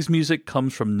plugs music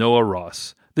comes from Noah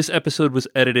Ross. This episode was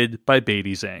edited by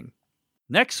Beatty Zhang.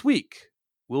 Next week,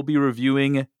 we'll be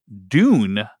reviewing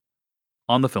Dune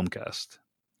on the Filmcast.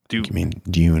 Dune. You mean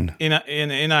Dune? in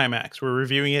IMAX. We're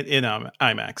reviewing it in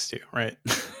IMAX too, right?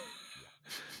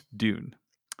 Dune.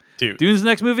 Dude. Dune's the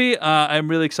next movie. I'm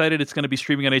really excited. It's going to be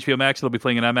streaming on HBO Max. It'll be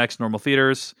playing in IMAX normal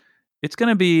theaters. It's going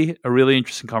to be a really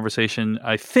interesting conversation.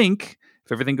 I think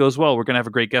if everything goes well, we're going to have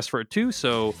a great guest for it too.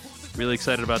 So really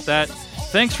excited about that.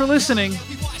 Thanks for listening.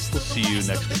 We'll see you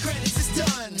next week.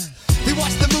 We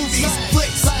watch the movies,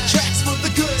 flicks, tracks for the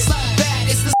good, bad.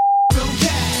 It's the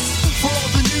Filmcast. For all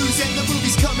the news and the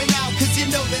movies coming out, 'cause you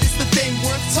know that it's the thing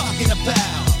worth talking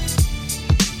about.